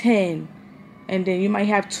at 10. And then you might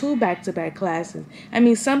have 2 back-to-back classes. I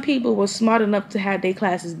mean, some people were smart enough to have their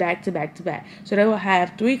classes back-to-back-to-back. So they will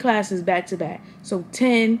have 3 classes back-to-back. So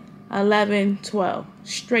 10, 11, 12,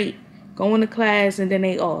 straight, going to class, and then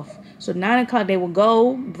they off. So 9 o'clock, they will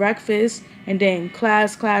go, breakfast, and then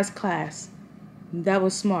class. That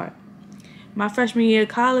was smart. My freshman year of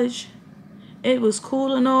college, it was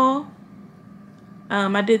cool and all.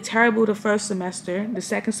 I did terrible the first semester. The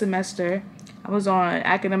second semester, I was on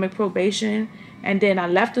academic probation, and then I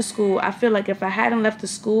left the school. I feel like if I hadn't left the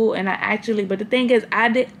school, but the thing is,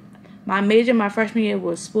 my major my freshman year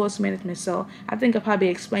was sports management, so I think I probably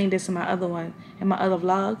explained this in my other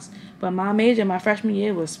vlogs. But my major my freshman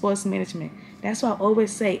year was sports management. That's why I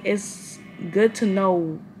always say it's good to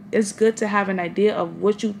know. It's good to have an idea of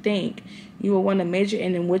what you think you will want to major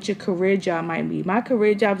in and what your career job might be. My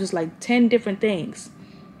career job is like 10 different things.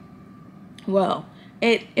 Well,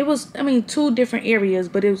 it was, 2 different areas,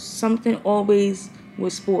 but it was something always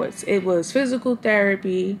with sports. It was physical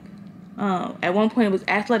therapy. At one point it was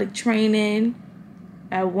athletic training.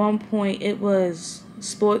 At one point it was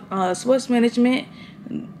sports management,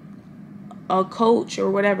 a coach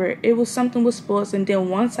or whatever. It was something with sports. And then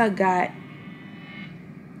once I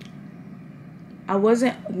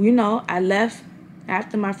left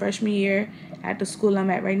after my freshman year at the school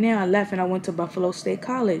I'm at right now. I left and I went to Buffalo State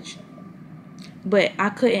College. But I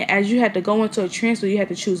couldn't, as you had to go into a transfer, you had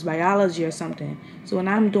to choose biology or something. So when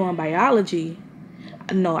I'm doing biology,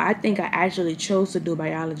 no, I think I actually chose to do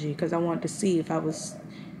biology because I wanted to see if I was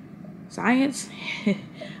science.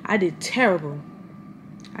 I did terrible.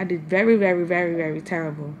 I did very, very, very, very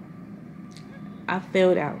terrible. I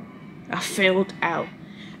failed out.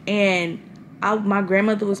 and my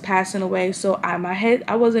grandmother was passing away, so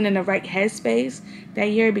I wasn't in the right headspace that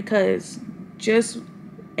year, because just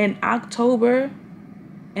in October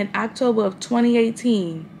of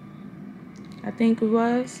 2018, I think it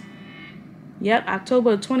was. Yep,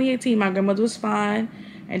 October of 2018, my grandmother was fine,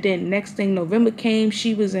 and then next thing, November came.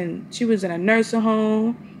 She was in a nursing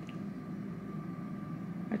home.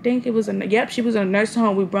 I think it was she was in a nursing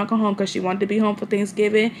home. We brought her home because she wanted to be home for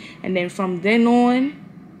Thanksgiving, and then from then on,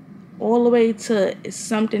 all the way to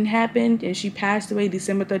something happened, and she passed away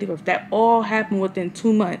December 31st. That all happened within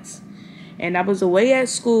 2 months, and I was away at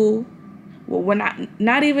school. Well,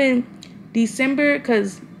 not even December,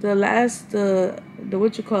 because the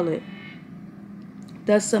what you call it,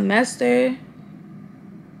 the semester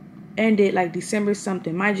ended like December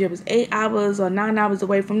something. Mind you, it was 8 hours or 9 hours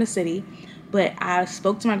away from the city. But I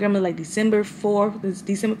spoke to my grandmother like December 4th,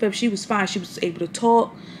 December 5th. She was fine. She was able to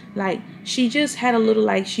talk. Like, she just had a little,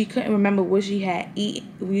 like, she couldn't remember what she had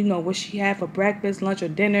what she had for breakfast, lunch, or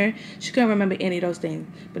dinner. She couldn't remember any of those things.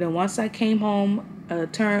 But then once I came home,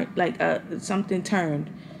 something turned.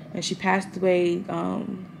 And she passed away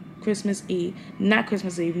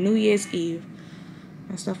New Year's Eve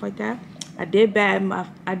and stuff like that. I did bad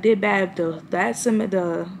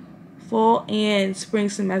the fall and spring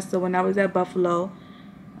semester when I was at Buffalo.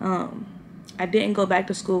 I didn't go back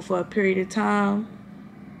to school for a period of time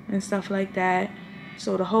and stuff like that.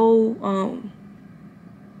 So the whole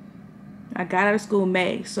I got out of school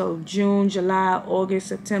May. So June, July, August,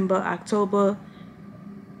 September, October,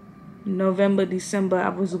 November, December, I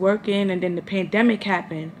was working, and then the pandemic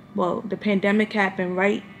happened. Well, the pandemic happened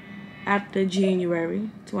right after January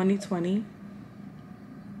 2020.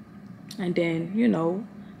 And then,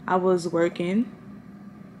 I was working.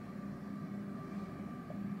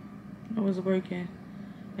 And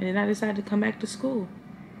then I decided to come back to school.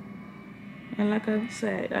 And like I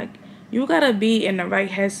said, like, you gotta be in the right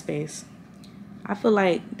headspace. I feel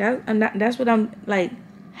like that's what I'm like,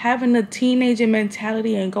 having a teenager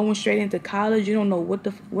mentality and going straight into college. You don't know what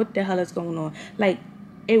the hell is going on. Like,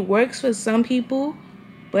 it works for some people,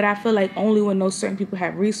 but I feel like only when those certain people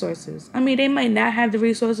have resources. I mean, they might not have the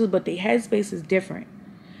resources, but their headspace is different.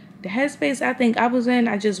 The headspace I think I was in,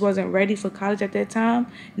 I just wasn't ready for college at that time.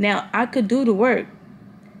 Now, I could do the work.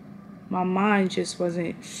 My mind just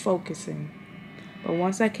wasn't focusing. But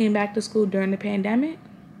once I came back to school during the pandemic,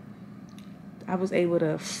 I was able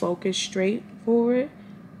to focus straight forward,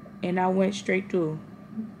 and I went straight through.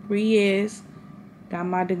 3 years, got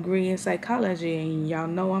my degree in psychology, and y'all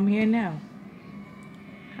know I'm here now.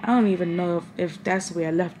 I don't even know if that's where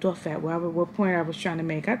I left off at, what point I was trying to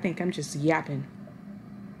make. I think I'm just yapping.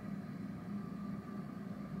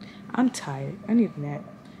 I'm tired. I need a nap.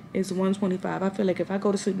 It's 1:25. I feel like if I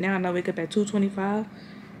go to sleep now and I wake up at 2:25,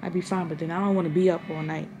 I'd be fine. But then I don't want to be up all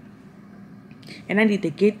night. And I need to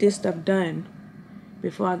get this stuff done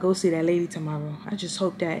before I go see that lady tomorrow. I just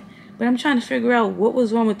hope that. But I'm trying to figure out what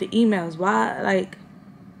was wrong with the emails. Why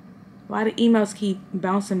the emails keep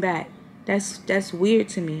bouncing back? That's weird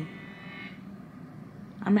to me.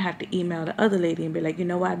 I'm gonna have to email the other lady and be like, you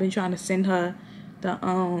know what? I've been trying to send her the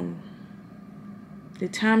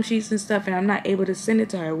timesheets and stuff, and I'm not able to send it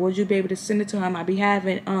to her. Would you be able to send it to her on my behalf,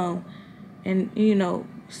 and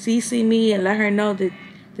CC me and let her know that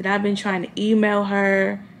I've been trying to email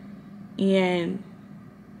her and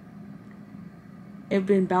it's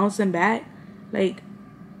been bouncing back? Like,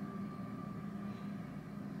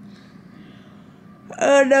 I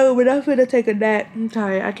don't know, but I'm finna take a nap. I'm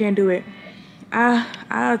tired. I can't do it.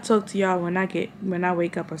 I'll talk to y'all when I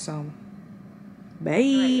wake up or something. Bye.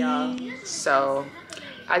 Alright, y'all. So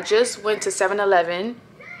I just went to 7-Eleven.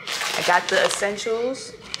 I got the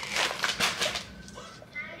essentials.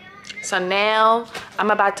 So now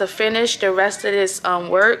I'm about to finish the rest of this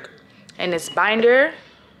work and this binder,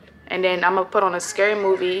 and then I'm gonna put on a scary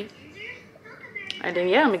movie, and then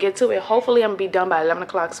I'm gonna get to it. Hopefully I'm gonna be done by 11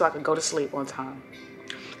 o'clock so I can go to sleep on time.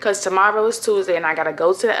 Because tomorrow is Tuesday and I gotta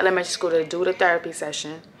go to the elementary school to do the therapy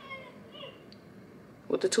session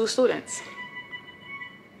with the 2 students.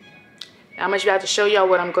 I'm just about to show y'all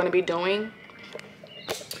what I'm going to be doing.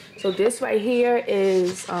 So this right here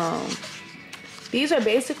is, these are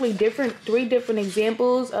basically 3 different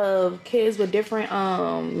examples of kids with different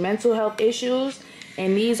mental health issues.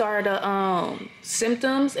 And these are the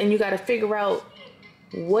symptoms, and you got to figure out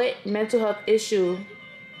what mental health issue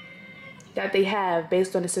that they have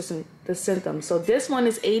based on the symptoms. So this one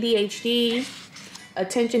is ADHD,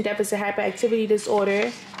 attention deficit hyperactivity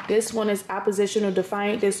disorder. This one is oppositional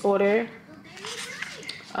defiant disorder.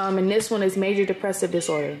 And this one is major depressive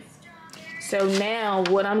disorder. So now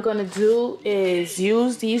what I'm going to do is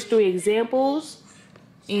use these 3 examples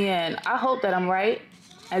And I hope that I'm right.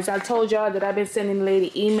 As I told y'all that I've been sending the lady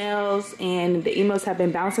emails and the emails have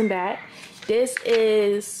been bouncing back. This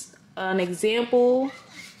is an example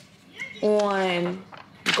on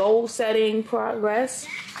goal setting progress.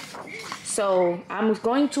 So I'm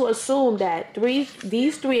going to assume that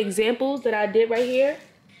these three examples that I did right here,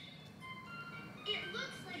 it looks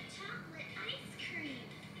like chocolate ice cream.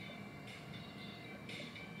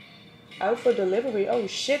 out for delivery. Oh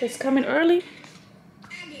shit, it's coming early.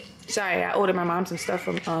 Sorry, I ordered my mom some stuff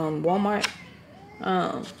from Walmart.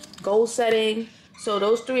 Goal setting. So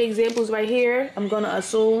those three examples right here, I'm gonna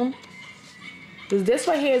assume, because this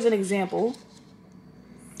right here is an example,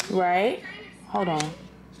 right? Hold on,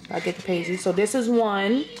 I get the pages. So this is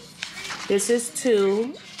 1, this is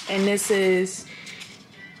 2, and this is,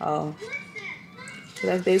 oh, so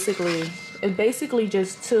that's basically, it's basically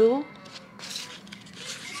just 2.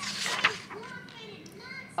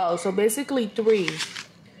 Oh, so basically 3.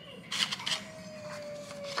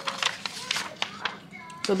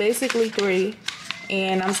 So basically 3,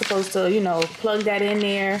 and I'm supposed to, you know, plug that in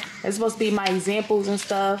there. It's supposed to be my examples and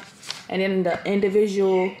stuff, and then the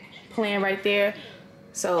individual plan right there.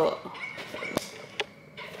 So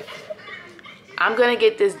I'm gonna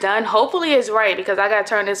get this done. Hopefully it's right, because I gotta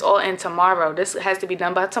turn this all in tomorrow. This has to be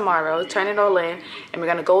done by tomorrow. Turn it all in, and we're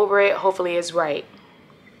gonna go over it. Hopefully it's right.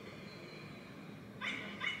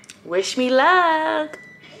 Wish me luck.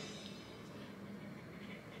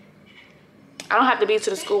 I don't have to be to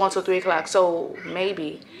the school until 3 o'clock, so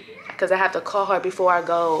maybe, because I have to call her before I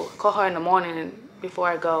go. Call her in the morning before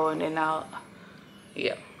I go, and then I'll,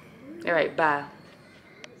 yeah. All right, bye.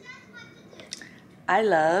 I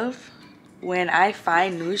love when I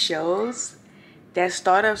find new shows that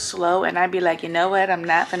start off slow, and I be like, you know what, I'm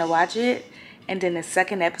not gonna watch it, and then the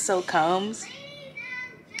second episode comes,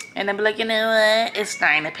 and I be like, you know what, it's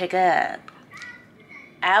starting to pick up.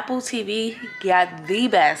 Apple TV got the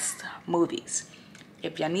best movies.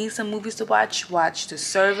 If y'all need some movies to watch, watch The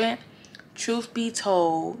Servant, Truth Be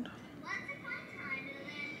Told.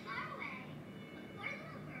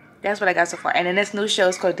 That's what I got so far. And then this new show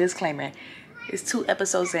is called Disclaimer. It's 2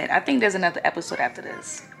 episodes in. I think there's another episode after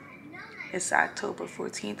this. It's October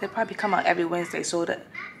 14th. They probably come out every Wednesday, so the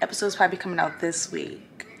episode's probably coming out this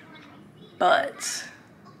week. But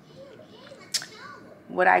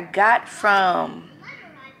what I got from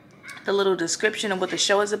the little description of what the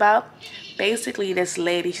show is about, basically this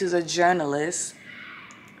lady, she's a journalist,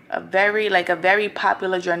 a very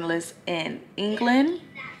popular journalist in England,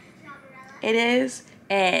 it is,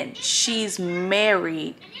 and she's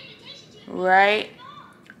married, right?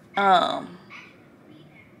 And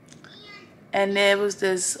there was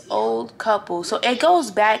this old couple, so it goes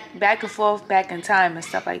back and forth, back in time and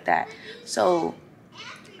stuff like that. So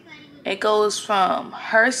it goes from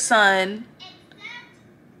her son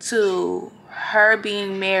to her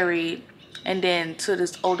being married, and then to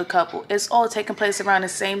this older couple. It's all taking place around the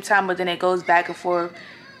same time, but then it goes back and forth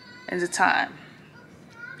in the time.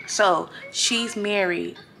 So she's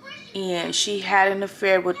married, and she had an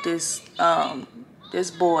affair with this this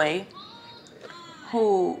boy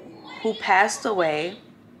who passed away.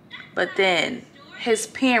 But then his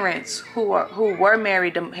parents, who were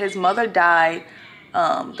married, his mother died.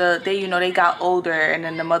 They got older, and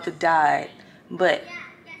then the mother died. But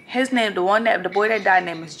his name, the boy that died,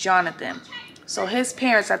 name is Jonathan. So his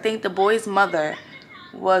parents, I think the boy's mother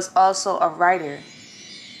was also a writer.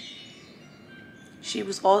 She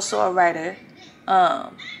was also a writer.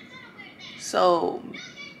 So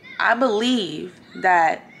I believe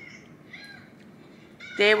that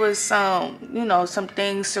there was some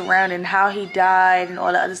things surrounding how he died and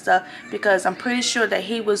all that other stuff, because I'm pretty sure that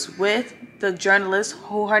he was with the journalist,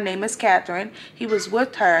 who her name is Catherine. He was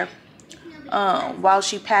with her while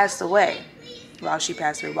he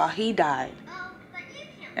died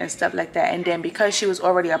and stuff like that. And then because she was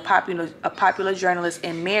already a popular journalist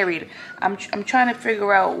and married, I'm trying to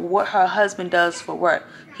figure out what her husband does for work.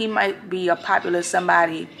 He might be a popular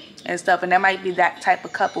somebody and stuff, and that might be that type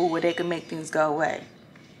of couple where they can make things go away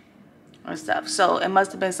and stuff. So it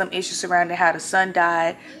must have been some issues surrounding how the son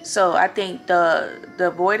died. So I think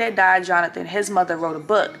the boy that died, Jonathan, his mother wrote a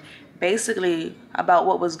book basically about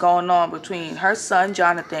what was going on between her son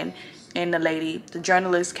Jonathan and the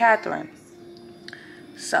journalist Catherine.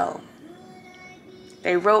 So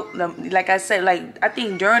they wrote them, like I said, I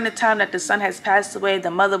think during the time that the son has passed away, the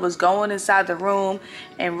mother was going inside the room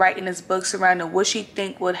and writing this book surrounding what she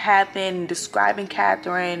think would happen, describing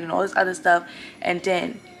Catherine and all this other stuff.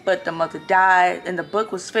 But the mother died and the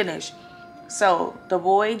book was finished. So the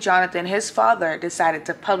boy Jonathan, his father, decided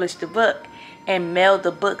to publish the book and mailed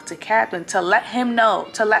the book to Catherine to let her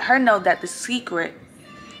know that the secret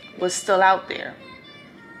was still out there.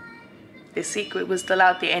 The secret was still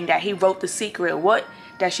out there, and that he wrote the secret, what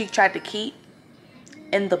that she tried to keep,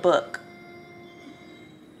 in the book.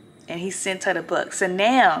 And he sent her the book. So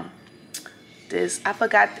now, I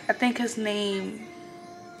think his name,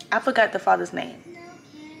 I forgot the father's name.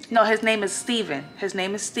 No, his name is Stephen. His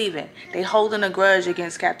name is Stephen. They holding a grudge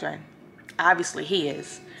against Catherine. Obviously he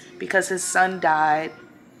is, because his son died.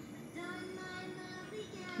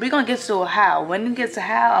 We're going to get to how. When we get to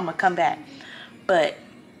how, I'm going to come back. But,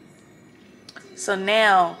 so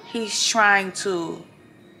now he's trying to,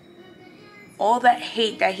 all that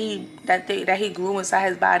hate that he grew inside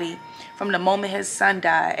his body from the moment his son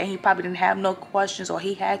died, and he probably didn't have no questions, or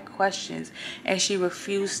he had questions and she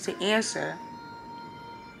refused to answer.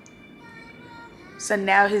 So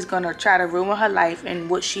now he's going to try to ruin her life and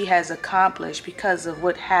what she has accomplished because of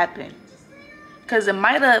what happened. Because he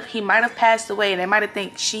might have passed away, and they might have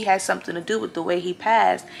think she had something to do with the way he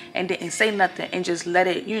passed and didn't say nothing and just let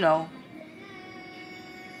it, you know.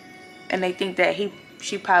 And they think that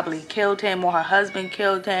she probably killed him, or her husband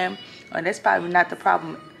killed him. And that's probably not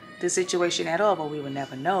the situation at all, but we will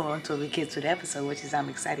never know until we get to the episode, which is I'm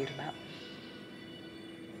excited about.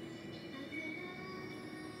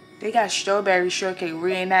 They got Strawberry Shortcake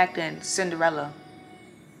reenacting Cinderella.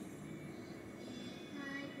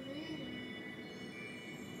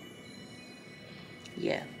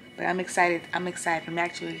 Yeah, but I'm excited. I'm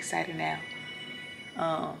actually excited now.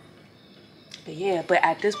 But yeah, but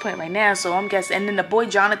at this point right now, so I'm guessing, and then the boy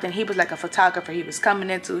Jonathan, he was like a photographer. He was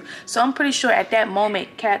coming into, so I'm pretty sure at that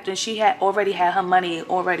moment, Catherine, she had already had her money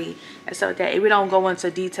already and stuff like that. We don't go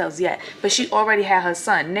into details yet, but she already had her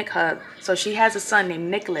son, so she has a son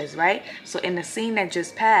named Nicholas, right? So in the scene that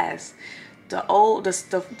just passed,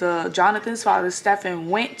 the Jonathan's father, Stephen,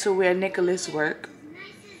 went to where Nicholas worked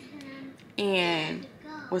and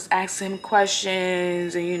was asking him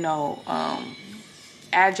questions and, you know,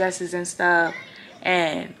 addresses and stuff,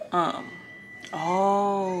 and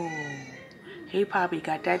he probably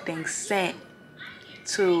got that thing sent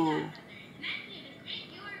to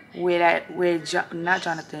not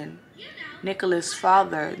Jonathan, Nicholas'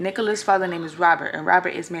 father. Nicholas' father's name is Robert, and Robert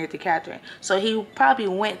is married to Catherine. So he probably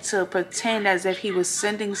went to pretend as if he was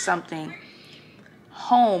sending something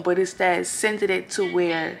home, but instead sent it to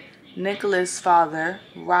where Nicholas' father,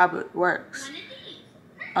 Robert, works.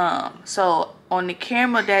 So on the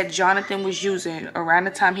camera that Jonathan was using around the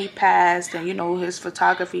time he passed, and you know, his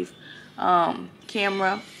photography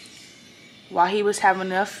camera, while he was having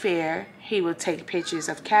an affair, he would take pictures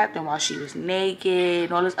of Catherine while she was naked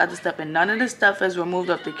and all this other stuff, and none of the stuff is removed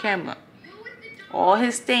off the camera. All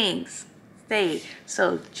his things stayed.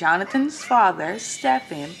 So Jonathan's father,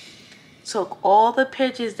 Stephen, took all the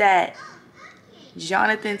pictures that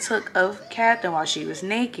Jonathan took of Catherine while she was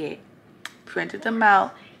naked, printed them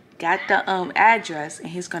out, got the address, and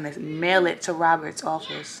he's going to mail it to Robert's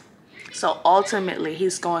office. So ultimately,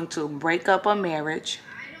 he's going to break up a marriage.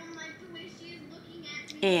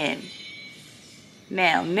 And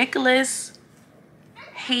now Nicholas,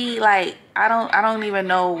 he I don't even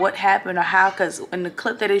know what happened or how, because in the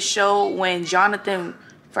clip that it showed when Jonathan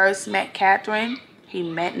first met Catherine, he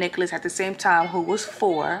met Nicholas at the same time, who was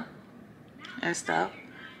 4 and stuff.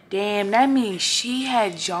 Damn, that means she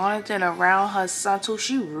had Jonathan around her son too.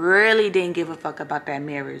 She really didn't give a fuck about that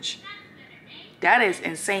marriage. That is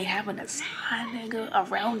insane, having a side nigga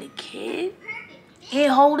around the kid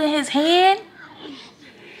and holding his hand.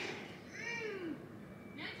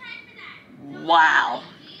 Wow.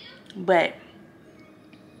 But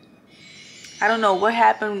I don't know what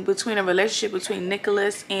happened between a relationship between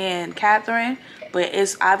Nicholas and Catherine, but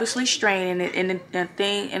it's obviously strained. In the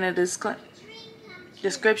thing in the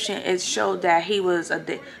description, it showed that he was a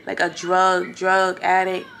drug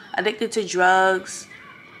addict, addicted to drugs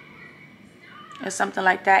or something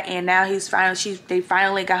like that. And now they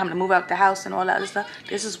finally got him to move out the house and all that other stuff.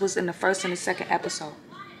 This was in the first and the second episode.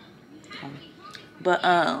 But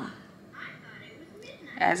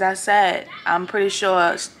as I said, I'm pretty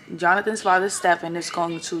sure Jonathan's father, Stephen, is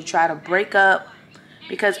going to try to break up,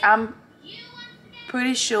 because I'm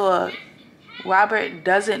pretty sure Robert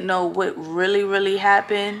doesn't know what really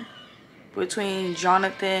happened between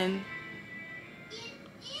Jonathan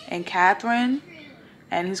and Catherine,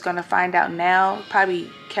 and he's going to find out now. Probably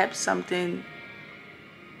kept something,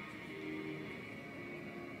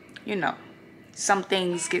 you know, some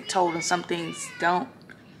things get told and some things don't.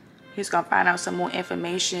 He's going to find out some more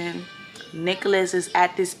information. Nicholas is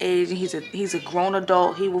at this age, and he's a grown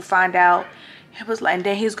adult. He will find out. It was and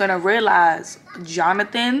then he's going to realize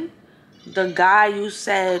Jonathan, the guy you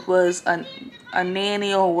said was a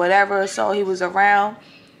nanny or whatever, so he was around,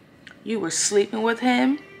 you were sleeping with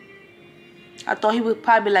him, I thought he would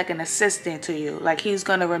probably be like an assistant to you. Like he's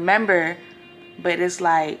gonna remember, but it's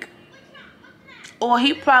like, or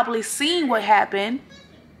he probably seen what happened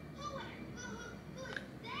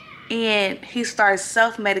and he starts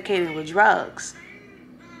self-medicating with drugs.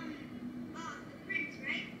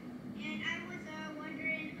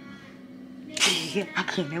 I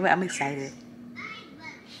can't remember. I'm excited.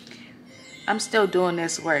 I'm still doing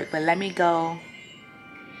this work, but let me go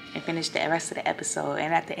and finish the rest of the episode.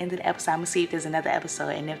 And at the end of the episode, I'm gonna see if there's another episode.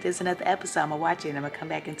 And if there's another episode, I'm gonna watch it and I'm gonna come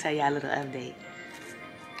back and tell y'all a little update.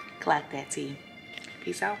 Clock that T.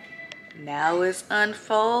 Peace out. Now it's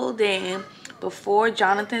unfolding. Before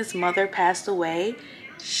Jonathan's mother passed away,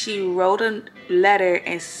 she wrote a letter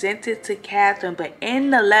and sent it to Catherine. But in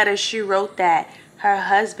the letter, she wrote that her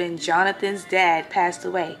husband, Jonathan's dad, passed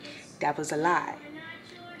away. That was a lie.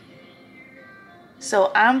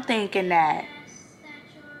 So I'm thinking that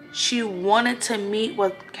she wanted to meet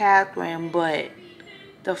with Catherine, but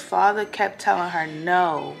the father kept telling her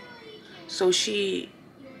no. So she,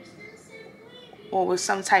 or was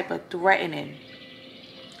some type of threatening.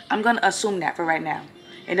 I'm going to assume that for right now.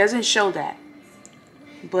 It doesn't show that.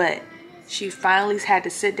 But she finally had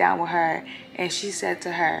to sit down with her and she said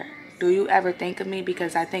to her, do you ever think of me?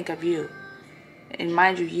 Because I think of you. And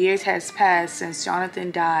mind you, years has passed since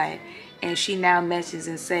Jonathan died. And she now mentions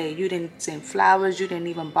and say, you didn't send flowers. You didn't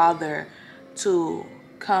even bother to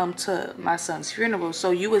come to my son's funeral.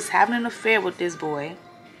 So you was having an affair with this boy.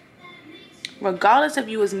 Regardless if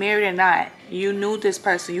you was married or not, you knew this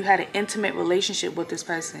person. You had an intimate relationship with this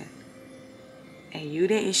person. And you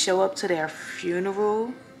didn't show up to their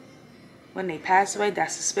funeral when they passed away.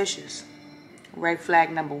 That's suspicious. Red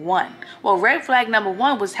flag number one. Well, red flag number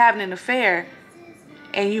one was having an affair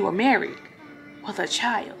and you were married with a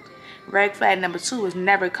child. Red flag number two is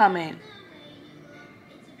never coming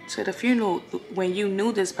to the funeral when you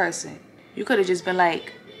knew this person. You could have just been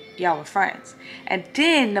like, y'all were friends. And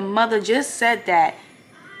then the mother just said that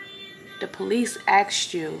the police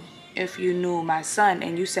asked you if you knew my son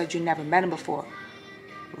and you said you never met him before.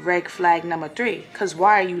 Red flag number three. Because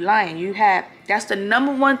why are you lying? That's the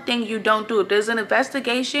number one thing you don't do. If there's an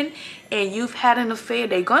investigation and you've had an affair,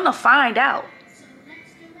 they're going to find out.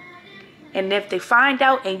 And if they find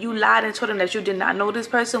out and you lied and told them that you did not know this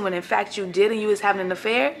person when in fact you did and you was having an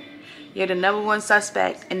affair, you're the number one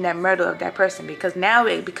suspect in that murder of that person. Because now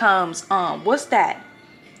it becomes, what's that?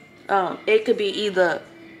 It could be either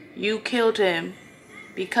you killed him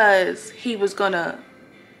because he was going to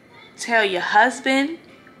tell your husband.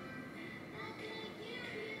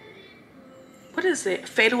 What is it?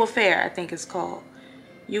 Fatal affair, I think it's called.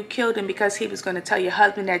 You killed him because he was going to tell your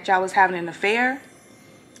husband that y'all was having an affair.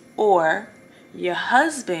 Or your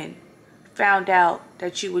husband found out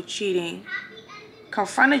that you were cheating,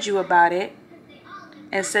 confronted you about it,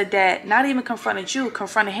 and said that, not even confronted you,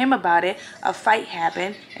 confronted him about it, a fight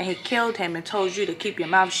happened, and he killed him and told you to keep your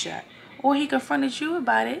mouth shut. Or he confronted you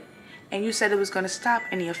about it, and you said it was going to stop,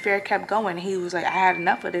 and the affair kept going, and he was like, I had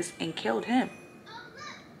enough of this, and killed him.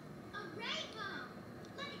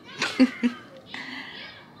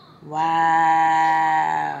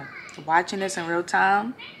 Wow. Watching this in real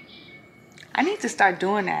time, I need to start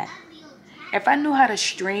doing that. If I knew how to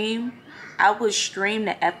stream, I would stream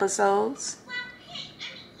the episodes.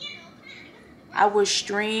 I would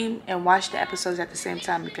stream and watch the episodes at the same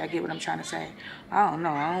time, if y'all get what I'm trying to say. I don't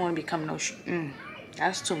know. I don't want to become no...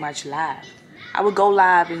 that's too much live. I would go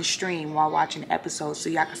live and stream while watching the episodes so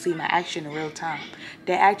y'all can see my action in real time.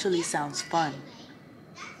 That actually sounds fun.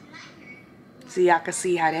 So y'all can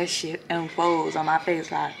see how that shit unfolds on my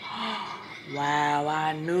face like... Wow,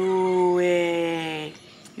 I knew it.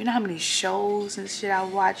 You know how many shows and shit I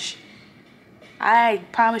watch? I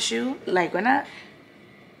promise you, like when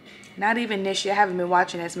not even this year, I haven't been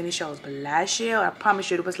watching as many shows. But last year, I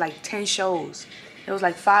promise you, it was like 10 shows. It was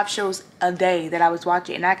like 5 shows a day that I was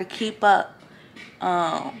watching. And I could keep up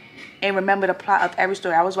and remember the plot of every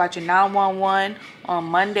story. I was watching 911 on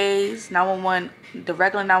Mondays. 911, the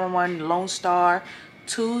regular 911, Lone Star.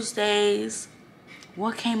 Tuesdays.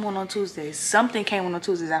 What came on Tuesdays? Something came on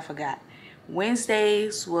Tuesdays, I forgot.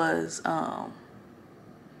 Wednesdays was,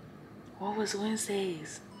 what was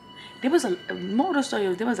Wednesdays? There was a motor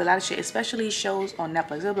story, there was a lot of shit, especially shows on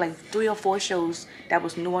Netflix. There were like 3 or 4 shows that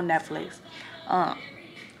was new on Netflix.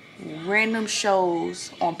 Random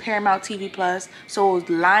shows on Paramount TV Plus. So it was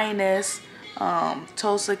Lioness,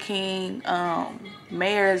 Tulsa King,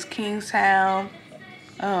 Mayor's Kingstown,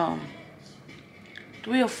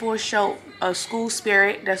 3 or 4 shows. School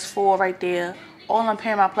Spirit, that's 4 right there, all on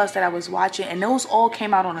Paramount Plus that I was watching, and those all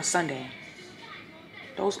came out on a Sunday.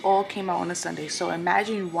 Those all came out on a Sunday. So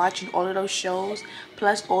imagine watching all of those shows,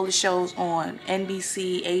 plus all the shows on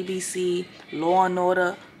NBC, ABC, Law and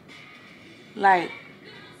Order. Like,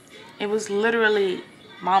 it was literally,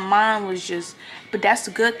 my mind was just, but that's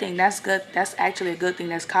a good thing. That's good. That's actually a good thing.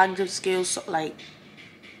 That's cognitive skills, so like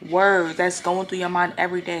words that's going through your mind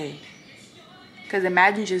every day. Because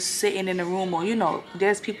imagine just sitting in the room, or, you know,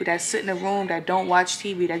 there's people that sit in the room that don't watch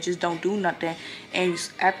TV, that just don't do nothing. And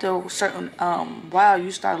after a certain while,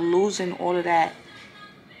 you start losing all of that.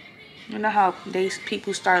 You know how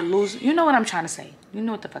people start losing. You know what I'm trying to say. You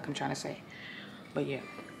know what the fuck I'm trying to say. But yeah.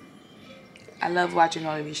 I love watching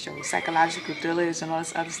all of these shows. Psychological thrillers and all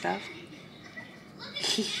this other stuff.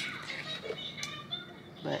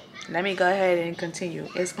 But let me go ahead and continue.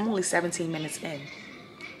 I'm only 17 minutes in.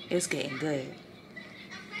 It's getting good.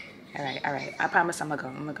 Alright. I promise I'm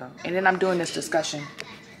gonna go. And then I'm doing this discussion.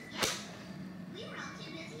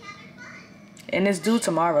 And it's due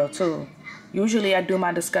tomorrow too. Usually I do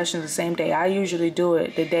my discussions the same day. I usually do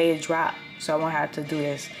it the day it drops. So I won't have to do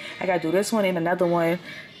this. I gotta do this one and another one.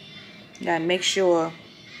 Gotta make sure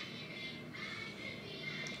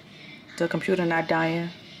the computer not dying.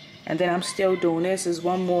 And then I'm still doing this. There's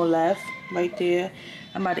one more left right there.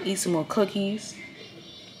 I'm about to eat some more cookies.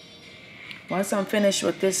 Once I'm finished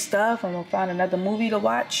with this stuff, I'm gonna find another movie to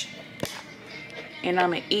watch. And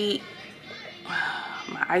I'm gonna eat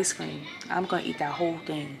my ice cream. I'm gonna eat that whole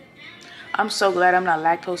thing. I'm so glad I'm not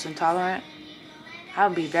lactose intolerant. I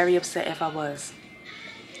would be very upset if I was.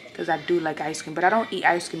 Because I do like ice cream. But I don't eat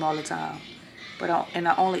ice cream all the time. And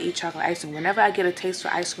I only eat chocolate ice cream. Whenever I get a taste for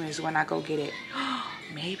ice cream is when I go get it.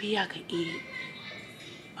 Maybe I could eat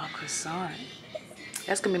a croissant.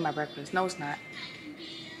 That's going to be my breakfast. No, it's not.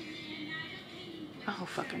 I don't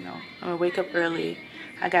fucking know. I'm going to wake up early.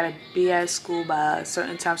 I got to be at school by a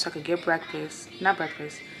certain time so I could get breakfast. Not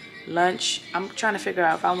breakfast. Lunch. I'm trying to figure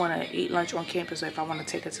out if I want to eat lunch on campus or if I want to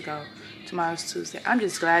take it to go. Tomorrow's Tuesday. I'm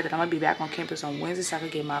just glad that I'm going to be back on campus on Wednesday so I can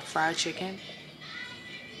get my fried chicken.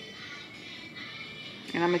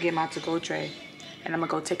 And I'm going to get my to-go tray. And I'm going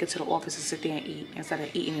to go take it to the office and sit there and eat instead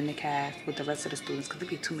of eating in the caf with the rest of the students because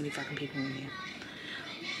there'd be too many fucking people in there.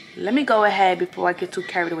 Let me go ahead before I get too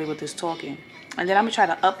carried away with this talking. And then I'm going to try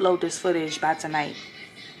to upload this footage by tonight.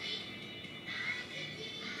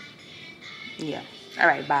 Yeah.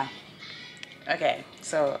 Alright, bye. Okay,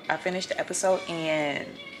 so I finished the episode and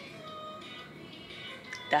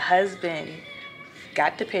the husband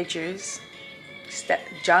got the pictures.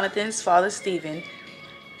 Jonathan's father, Stephen,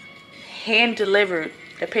 hand delivered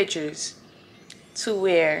the pictures to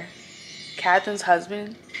where Catherine's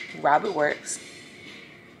husband, Robert, works.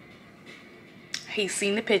 He's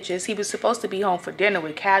seen the pictures. He was supposed to be home for dinner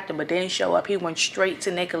with Catherine, but didn't show up. He went straight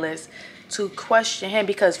to Nicholas to question him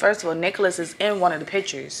because, first of all, Nicholas is in one of the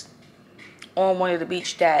pictures on one of the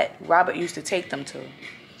beach that Robert used to take them to.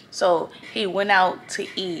 So he went out to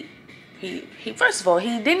eat. He first of all,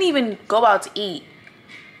 he didn't even go out to eat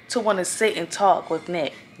to want to sit and talk with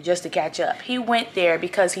Nick just to catch up. He went there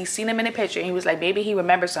because he seen him in the picture and he was like, maybe he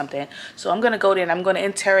remembers something. So I'm going to go there and I'm going to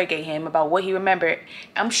interrogate him about what he remembered.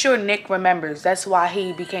 I'm sure Nick remembers. That's why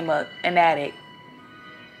he became an addict.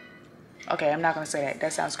 Okay, I'm not going to say that.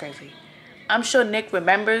 That sounds crazy. I'm sure Nick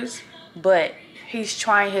remembers, but he's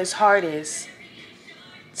trying his hardest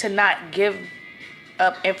to not give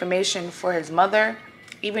up information for his mother,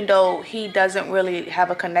 even though he doesn't really have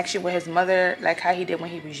a connection with his mother like how he did when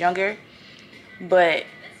he was younger. But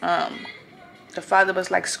the father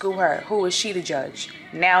was like, screw her. Who is she to judge?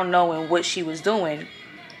 Now knowing what she was doing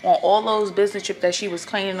on all those business trips that she was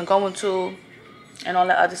claiming and going to and all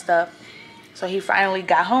that other stuff. So he finally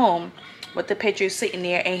got home with the pictures sitting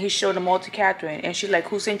there and he showed them all to Catherine. And she's like,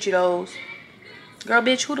 who sent you those? Girl,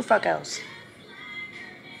 bitch, who the fuck else?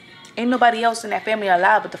 Ain't nobody else in that family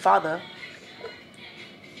alive but the father.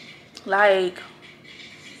 Like,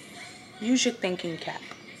 use your thinking cap.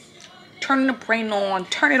 Turn the brain on.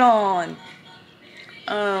 Turn it on.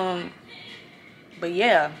 But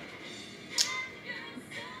yeah.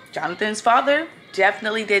 Jonathan's father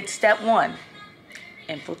definitely did step one.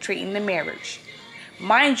 Infiltrating the marriage.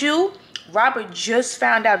 Mind you, Robert just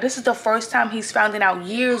found out. This is the first time he's found it out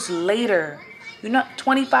years later. You know,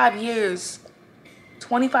 25 years.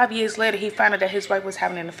 25 years later, he found out that his wife was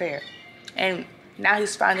having an affair. And now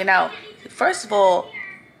he's finding out. First of all,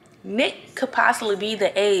 Nick could possibly be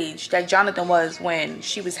the age that Jonathan was when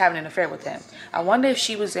she was having an affair with him. I wonder if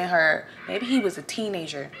she was in her, maybe he was a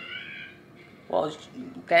teenager. Well,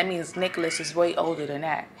 that means Nicholas is way older than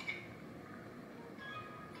that.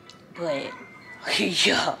 But,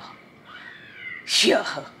 yeah.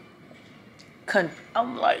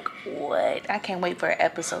 I'm like, what? I can't wait for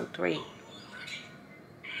episode 3.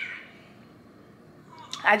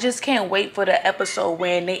 I just can't wait for the episode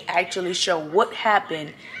when they actually show what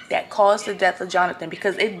happened that caused the death of Jonathan,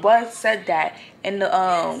 because it was said that in the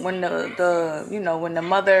when the you know, when the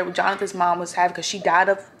mother, Jonathan's mom, was having, because she died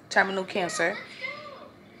of terminal cancer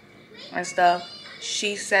and stuff,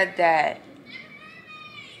 she said that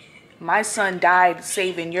my son died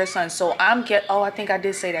saving your son. So I think I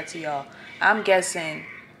did say that to y'all. I'm guessing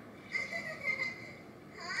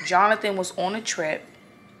Jonathan was on a trip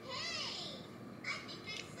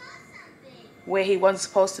where he wasn't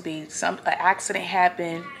supposed to be. An accident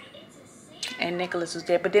happened, and Nicholas was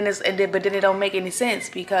there. But then it don't make any sense,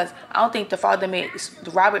 because I don't think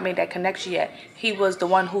Robert made that connection yet. He was the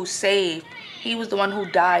one who saved. He was the one who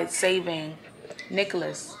died saving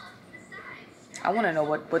Nicholas. I want to know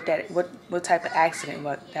what type of accident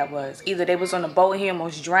that was. Either they was on a boat and he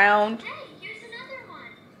almost drowned.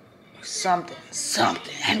 Something.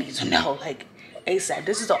 I need to know, like, ASAP.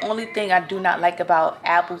 This is the only thing I do not like about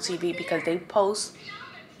Apple TV, because they post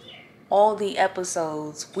all the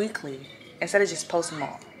episodes weekly instead of just posting them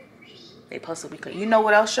all. They post it weekly. You know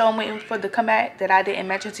what else show I'm waiting for to come back that I didn't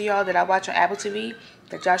mention to y'all that I watch on Apple TV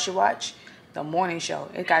that y'all should watch? The Morning Show.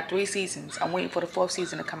 It got 3 seasons. I'm waiting for the 4th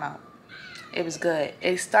season to come out. It was good.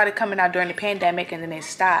 It started coming out during the pandemic and then it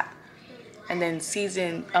stopped. And then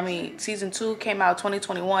season 2 came out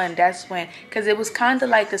 2021. That's when, because it was kind of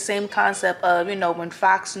like the same concept of, you know, when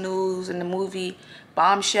Fox News and the movie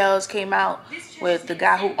Bombshells came out, with the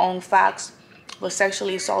guy who owned Fox was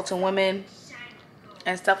sexually assaulting women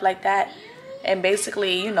and stuff like that. And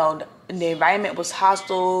basically, you know, the environment was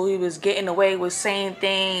hostile. He was getting away with saying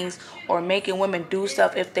things or making women do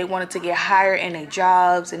stuff if they wanted to get hired in their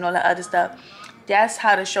jobs and all that other stuff. That's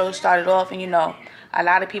how the show started off. And, you know, a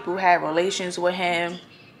lot of people had relations with him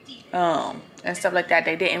and stuff like that.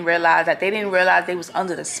 They didn't realize they was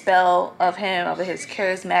under the spell of him, of his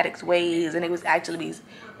charismatic ways, and they was actually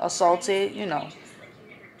assaulted, you know.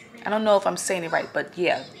 I don't know if I'm saying it right, but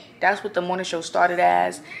yeah, that's what the Morning Show started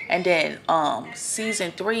as. And then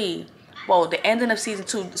season 3, well, the ending of season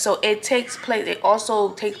 2, so it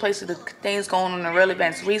also takes place with the things going on in the real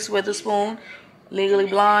events. Reese Witherspoon, Legally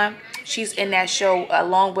Blonde, she's in that show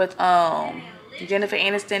along with Jennifer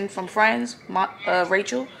Aniston from Friends,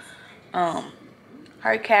 Rachel.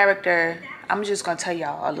 Her character, I'm just gonna tell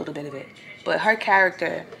y'all a little bit of it, but her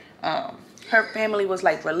character, her family was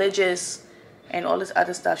like religious and all this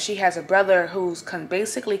other stuff. She has a brother who's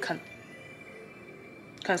basically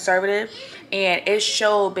conservative, and it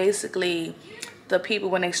showed basically the people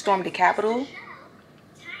when they stormed the Capitol.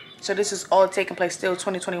 So this is all taking place still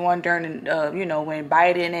 2021 during, you know, when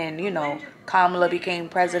Biden and, you know, Kamala became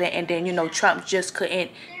president, and then, you know, Trump just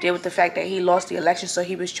couldn't deal with the fact that he lost the election, so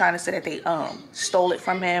he was trying to say that they stole it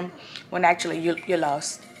from him, when actually you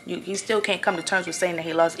lost. He still can't come to terms with saying that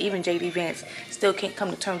he lost. Even J.D. Vance still can't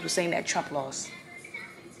come to terms with saying that Trump lost.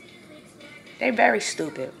 They're very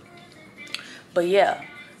stupid. But yeah,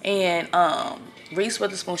 and Reese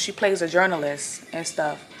Witherspoon, she plays a journalist and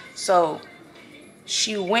stuff. So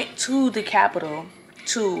she went to the Capitol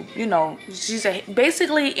to, you know, she's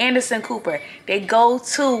basically Anderson Cooper. They go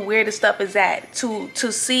to where the stuff is at to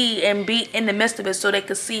see and be in the midst of it, so they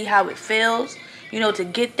could see how it feels, you know, to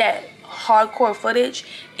get that hardcore footage.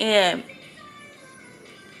 And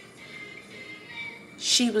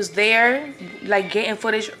she was there, like, getting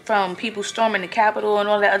footage from people storming the Capitol and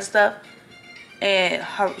all that other stuff. And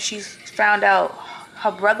she found out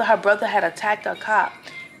her brother had attacked a cop.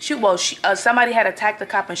 Somebody had attacked the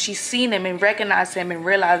cop, and she seen him and recognized him and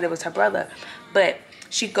realized it was her brother. But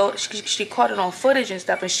she caught it on footage and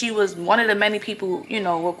stuff, and she was one of the many people, you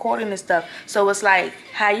know, recording this stuff. So it's like,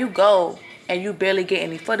 how you go and you barely get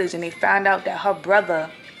any footage, and they found out that her brother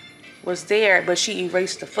was there, but she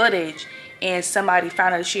erased the footage, and somebody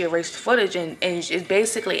found out that she erased the footage, and it's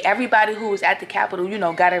basically everybody who was at the Capitol, you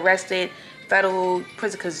know, got arrested, federal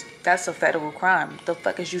prison, because that's a federal crime. The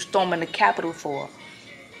fuck is you storming the Capitol for?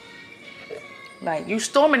 Like, you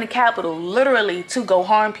storming the Capitol literally to go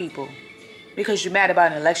harm people because you're mad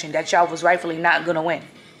about an election that y'all was rightfully not gonna win.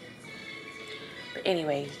 But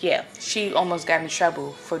anyway, yeah, she almost got in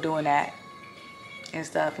trouble for doing that and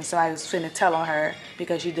stuff, and somebody was finna tell on her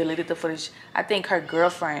because she deleted the footage. I think her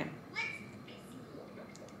girlfriend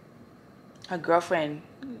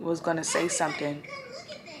was gonna say something,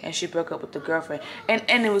 and she broke up with the girlfriend.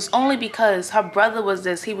 And it was only because her brother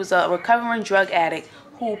he was a recovering drug addict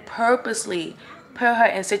who purposely put her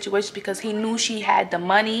in situations because he knew she had the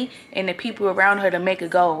money and the people around her to make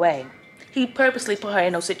it go away. He purposely put her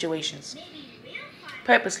in those situations.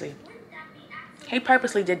 Purposely. He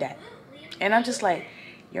purposely did that. And I'm just like,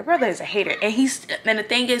 your brother is a hater. And the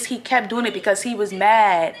thing is, he kept doing it because he was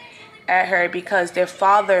mad at her because their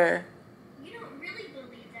father You don't really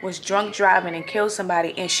believe that. was drunk driving and killed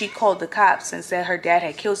somebody, and she called the cops and said her dad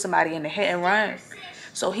had killed somebody in a hit and run.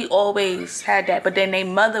 So he always had that. But then their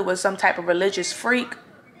mother was some type of religious freak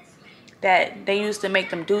that they used to make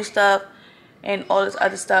them do stuff and all this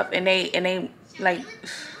other stuff, and they like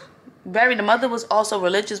the mother was also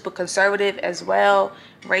religious but conservative as well,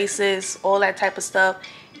 racist, all that type of stuff.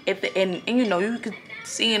 And you know, you could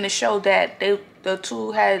see in the show that the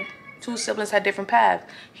two siblings had different paths.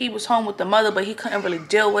 He was home with the mother, but he couldn't really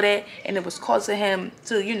deal with it, and it was causing him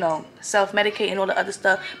to, you know, self-medicate and all the other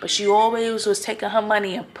stuff. But she always was taking her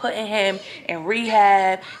money and putting him in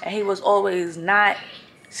rehab, and he was always not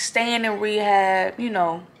staying in rehab. You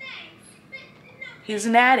know, he's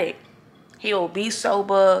an addict. He'll be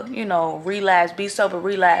sober, you know, relapse, be sober,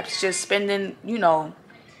 relapse, just spending, you know,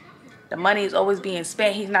 the money is always being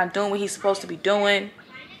spent. He's not doing what he's supposed to be doing.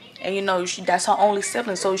 And, you know, that's her only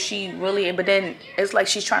sibling. So she really, but then it's like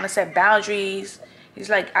she's trying to set boundaries. He's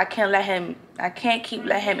like, I can't keep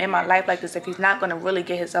letting him in my life like this if he's not going to really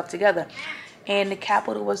get himself together. And the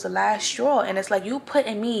Capitol was the last straw. And it's like, you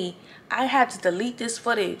putting me, I had to delete this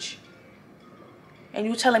footage. And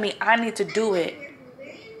you telling me I need to do it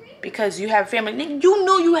because you have family. You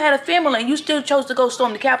knew you had a family and you still chose to go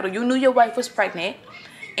storm the Capitol. You knew your wife was pregnant.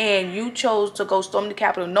 And you chose to go storm the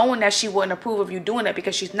Capitol knowing that she wouldn't approve of you doing that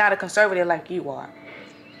because she's not a conservative like you are.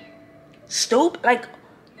 Stupid? Like,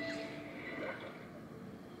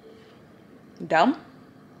 dumb?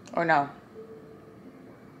 Or no?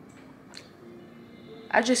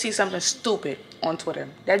 I just see something stupid on Twitter.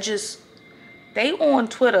 They on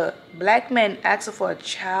Twitter, black men asking for a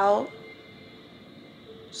child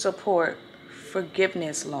support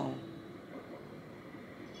forgiveness loan.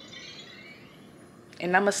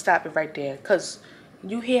 And I'm going to stop it right there. Because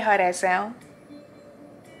you hear how that sound?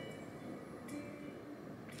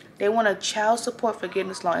 They want a child support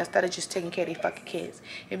forgiveness loan instead of just taking care of their fucking kids.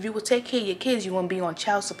 If you would take care of your kids, you wouldn't be on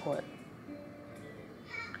child support.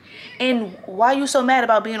 And why you so mad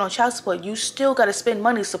about being on child support? You still got to spend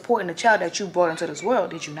money supporting the child that you brought into this world.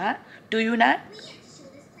 Did you not? Do you not?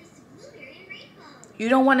 You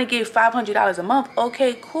don't want to give $500 a month.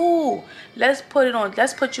 Okay, cool. Let's put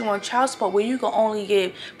you on child support where you can only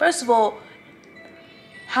give. First of all,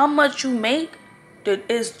 how much you make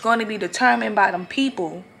is going to be determined by them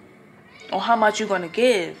people on how much you're going to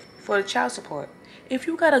give for the child support. If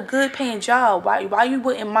you got a good paying job, why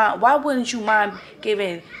wouldn't you mind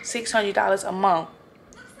giving $600 a month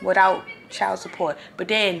without child support? But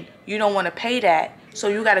then you don't want to pay that, so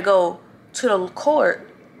you got to go to the court.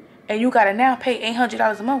 And you gotta now pay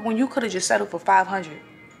 $800 a month when you could have just settled for $500.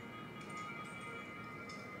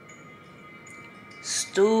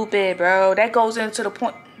 Stupid, bro. That goes into the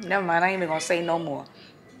point. Never mind. I ain't even gonna say no more.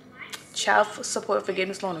 Child support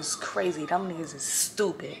forgiveness loan is crazy. Them niggas is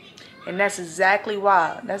stupid, and that's exactly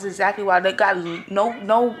why. They got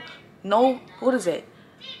no. What is it?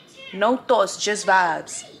 No thoughts, just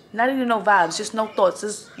vibes. Not even no vibes, just no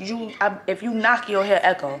thoughts. If you knock, your head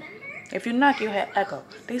echo. If you knock, your head echo.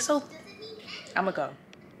 I'ma go.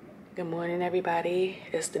 Good morning, everybody.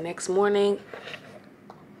 It's the next morning.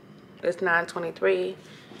 It's 9:23.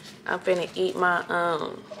 I'm finna eat my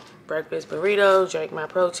breakfast burrito, drink my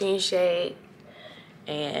protein shake,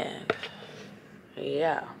 and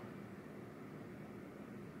yeah.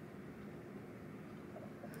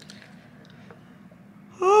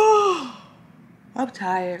 I'm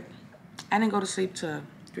tired. I didn't go to sleep till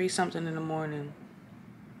 3-something in the morning.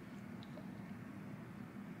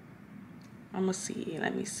 I'ma see.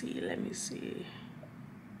 Let me see.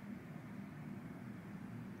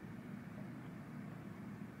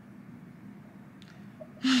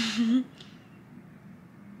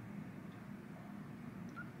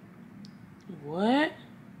 What?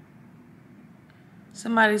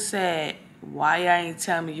 Somebody said, why y'all ain't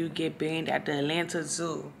tell me you get banned at the Atlanta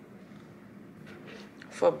Zoo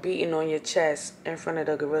for beating on your chest in front of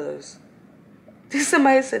the gorillas?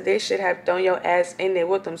 Somebody said they should have thrown your ass in there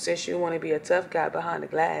with them since you want to be a tough guy behind the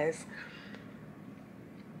glass.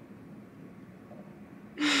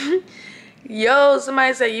 Yo,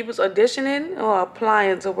 somebody said you was auditioning or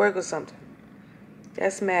applying to work or something.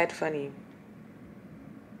 That's mad funny.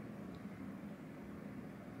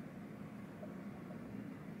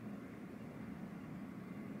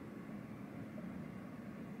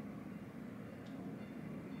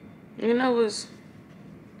 You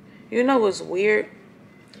know what's weird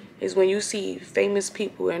is when you see famous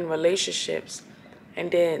people in relationships and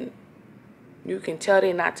then you can tell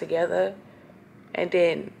they're not together, and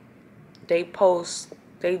then they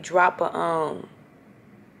drop a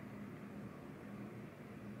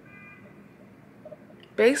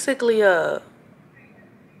basically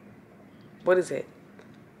what is it?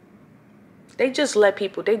 They just let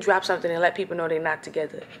people, they drop something and let people know they're not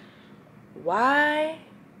together. Why?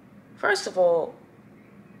 First of all,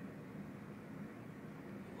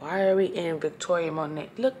 why are we in Victoria Monet?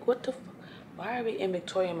 Look, what the why are we in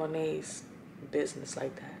Victoria Monet's business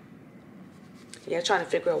like that? Yeah, trying to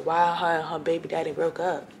figure out why her and her baby daddy broke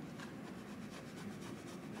up.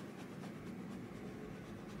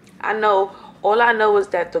 I know, all I know is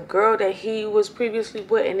that the girl that he was previously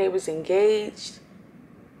with and they was engaged,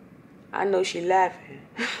 I know she laughing.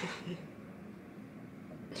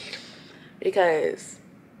 Because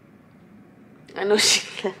I know she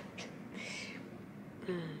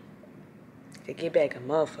they get back a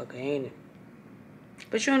motherfucker, ain't it?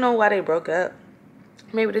 But you don't know why they broke up.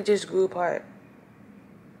 Maybe they just grew apart.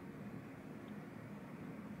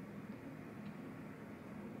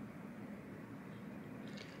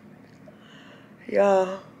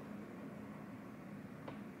 Yeah.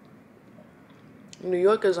 New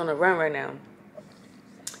York is on the run right now.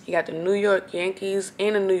 You got the New York Yankees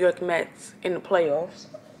and the New York Mets in the playoffs.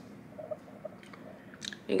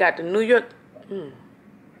 You got the New York...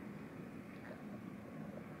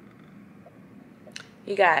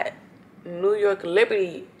 You got New York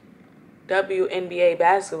Liberty WNBA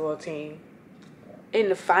basketball team in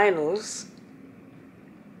the finals.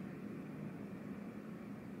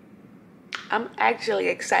 I'm actually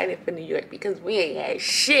excited for New York because we ain't had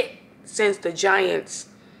shit since the Giants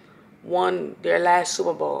won their last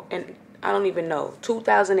Super Bowl. And I don't even know,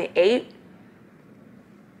 2008?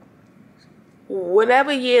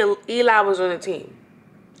 Whatever year Eli was on the team.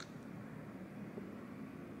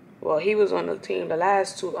 Well, he was on the team the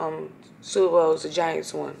last two Super Bowls the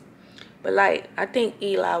Giants won. But like, I think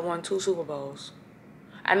Eli won 2 Super Bowls.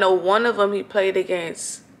 I know one of them he played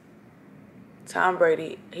against Tom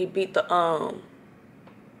Brady. He beat the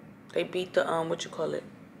they beat the what you call it?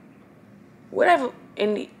 Whatever,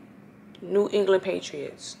 in the New England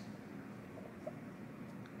Patriots.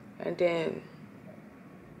 And then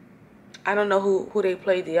I don't know who they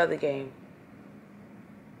played the other game.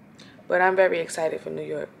 But I'm very excited for New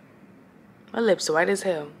York. My lips are white as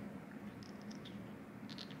hell.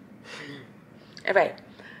 Alright.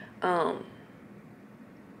 I'm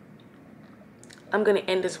gonna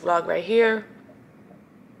end this vlog right here.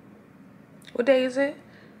 What day is it?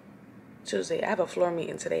 Tuesday. I have a floor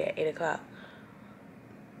meeting today at 8 o'clock.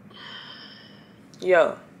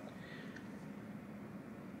 Yo.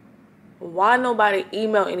 Why nobody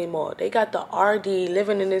email anymore? They got the RD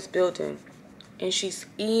living in this building. And she's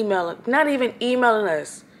emailing. Not even emailing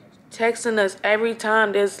us. Texting us every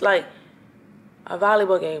time there's like a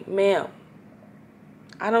volleyball game. Ma'am,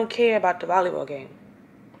 I don't care about the volleyball game.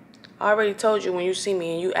 I already told you when you see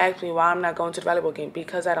me and you ask me why I'm not going to the volleyball game.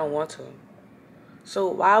 Because I don't want to. So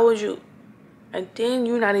why would you... And then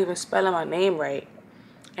you're not even spelling my name right.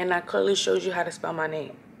 And I clearly showed you how to spell my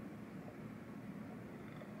name.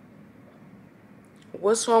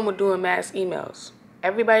 What's wrong with doing mass emails?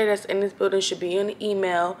 Everybody that's in this building should be in the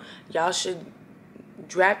email. Y'all should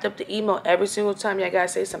draft up the email every single time y'all gotta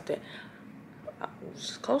say something. I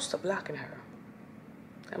was close to blocking her.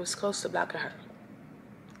 I was close to blocking her.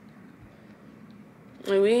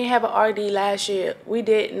 We didn't have an RD last year. We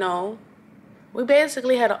didn't know. We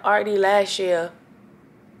basically had an RD last year.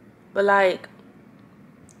 But like,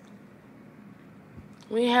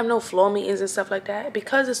 we didn't have no floor meetings and stuff like that.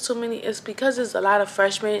 Because it's too many, it's because there's a lot of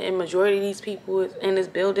freshmen and majority of these people in this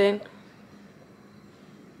building.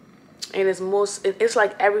 And it's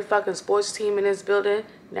like every fucking sports team in this building.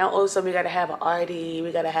 Now all of a sudden we gotta have an RD,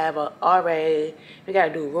 we gotta have a RA, we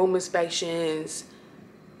gotta do room inspections,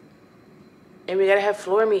 and we gotta have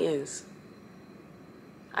floor meetings.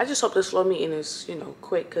 I just hope this floor meeting is,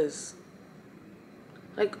 quick, cause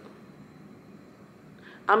like,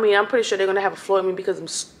 I mean, I'm pretty sure they're gonna have a floor meeting because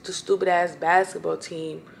the stupid ass basketball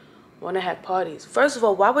team wanna have parties. First of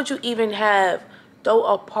all, why would you even throw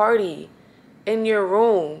a party in your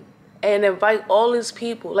room and invite all these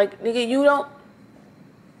people? Like, nigga, you don't.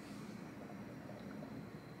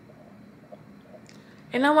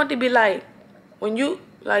 And I want to be like, when you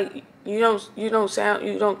like, you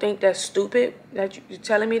don't think that's stupid that you're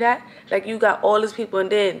telling me that? Like, you got all these people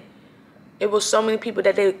and then it was so many people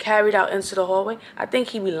that they carried out into the hallway. I think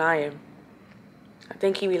he be lying. I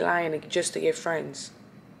think he be lying just to get friends.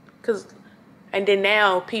 And then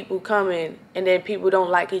now people come in and then people don't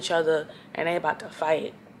like each other and they about to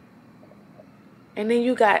fight. And then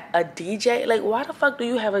you got a DJ. Like, why the fuck do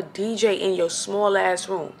you have a DJ in your small ass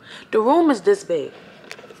room? The room is this big.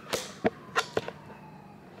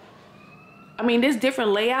 I mean, there's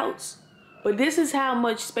different layouts, but this is how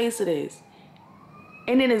much space it is.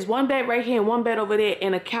 And then there's one bed right here and one bed over there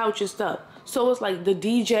and a couch and stuff. So it's like the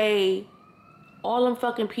DJ, all them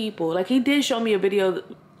fucking people. Like he did show me a video.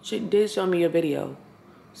 She did show me a video.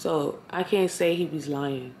 So I can't say he was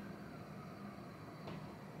lying.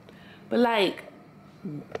 But like,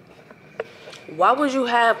 why would you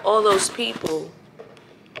have all those people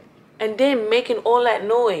and then making all that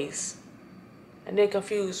noise and they're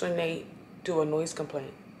confused when they do a noise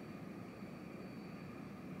complaint?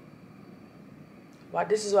 Why?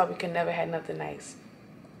 This is why we can never have nothing nice.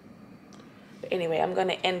 But anyway, I'm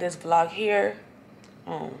gonna end this vlog here.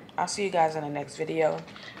 I'll see you guys in the next video.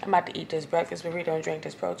 I'm about to eat this breakfast burrito and drink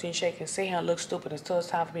this protein shake and sit here and look stupid until it's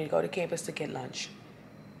time for me to go to campus to get lunch.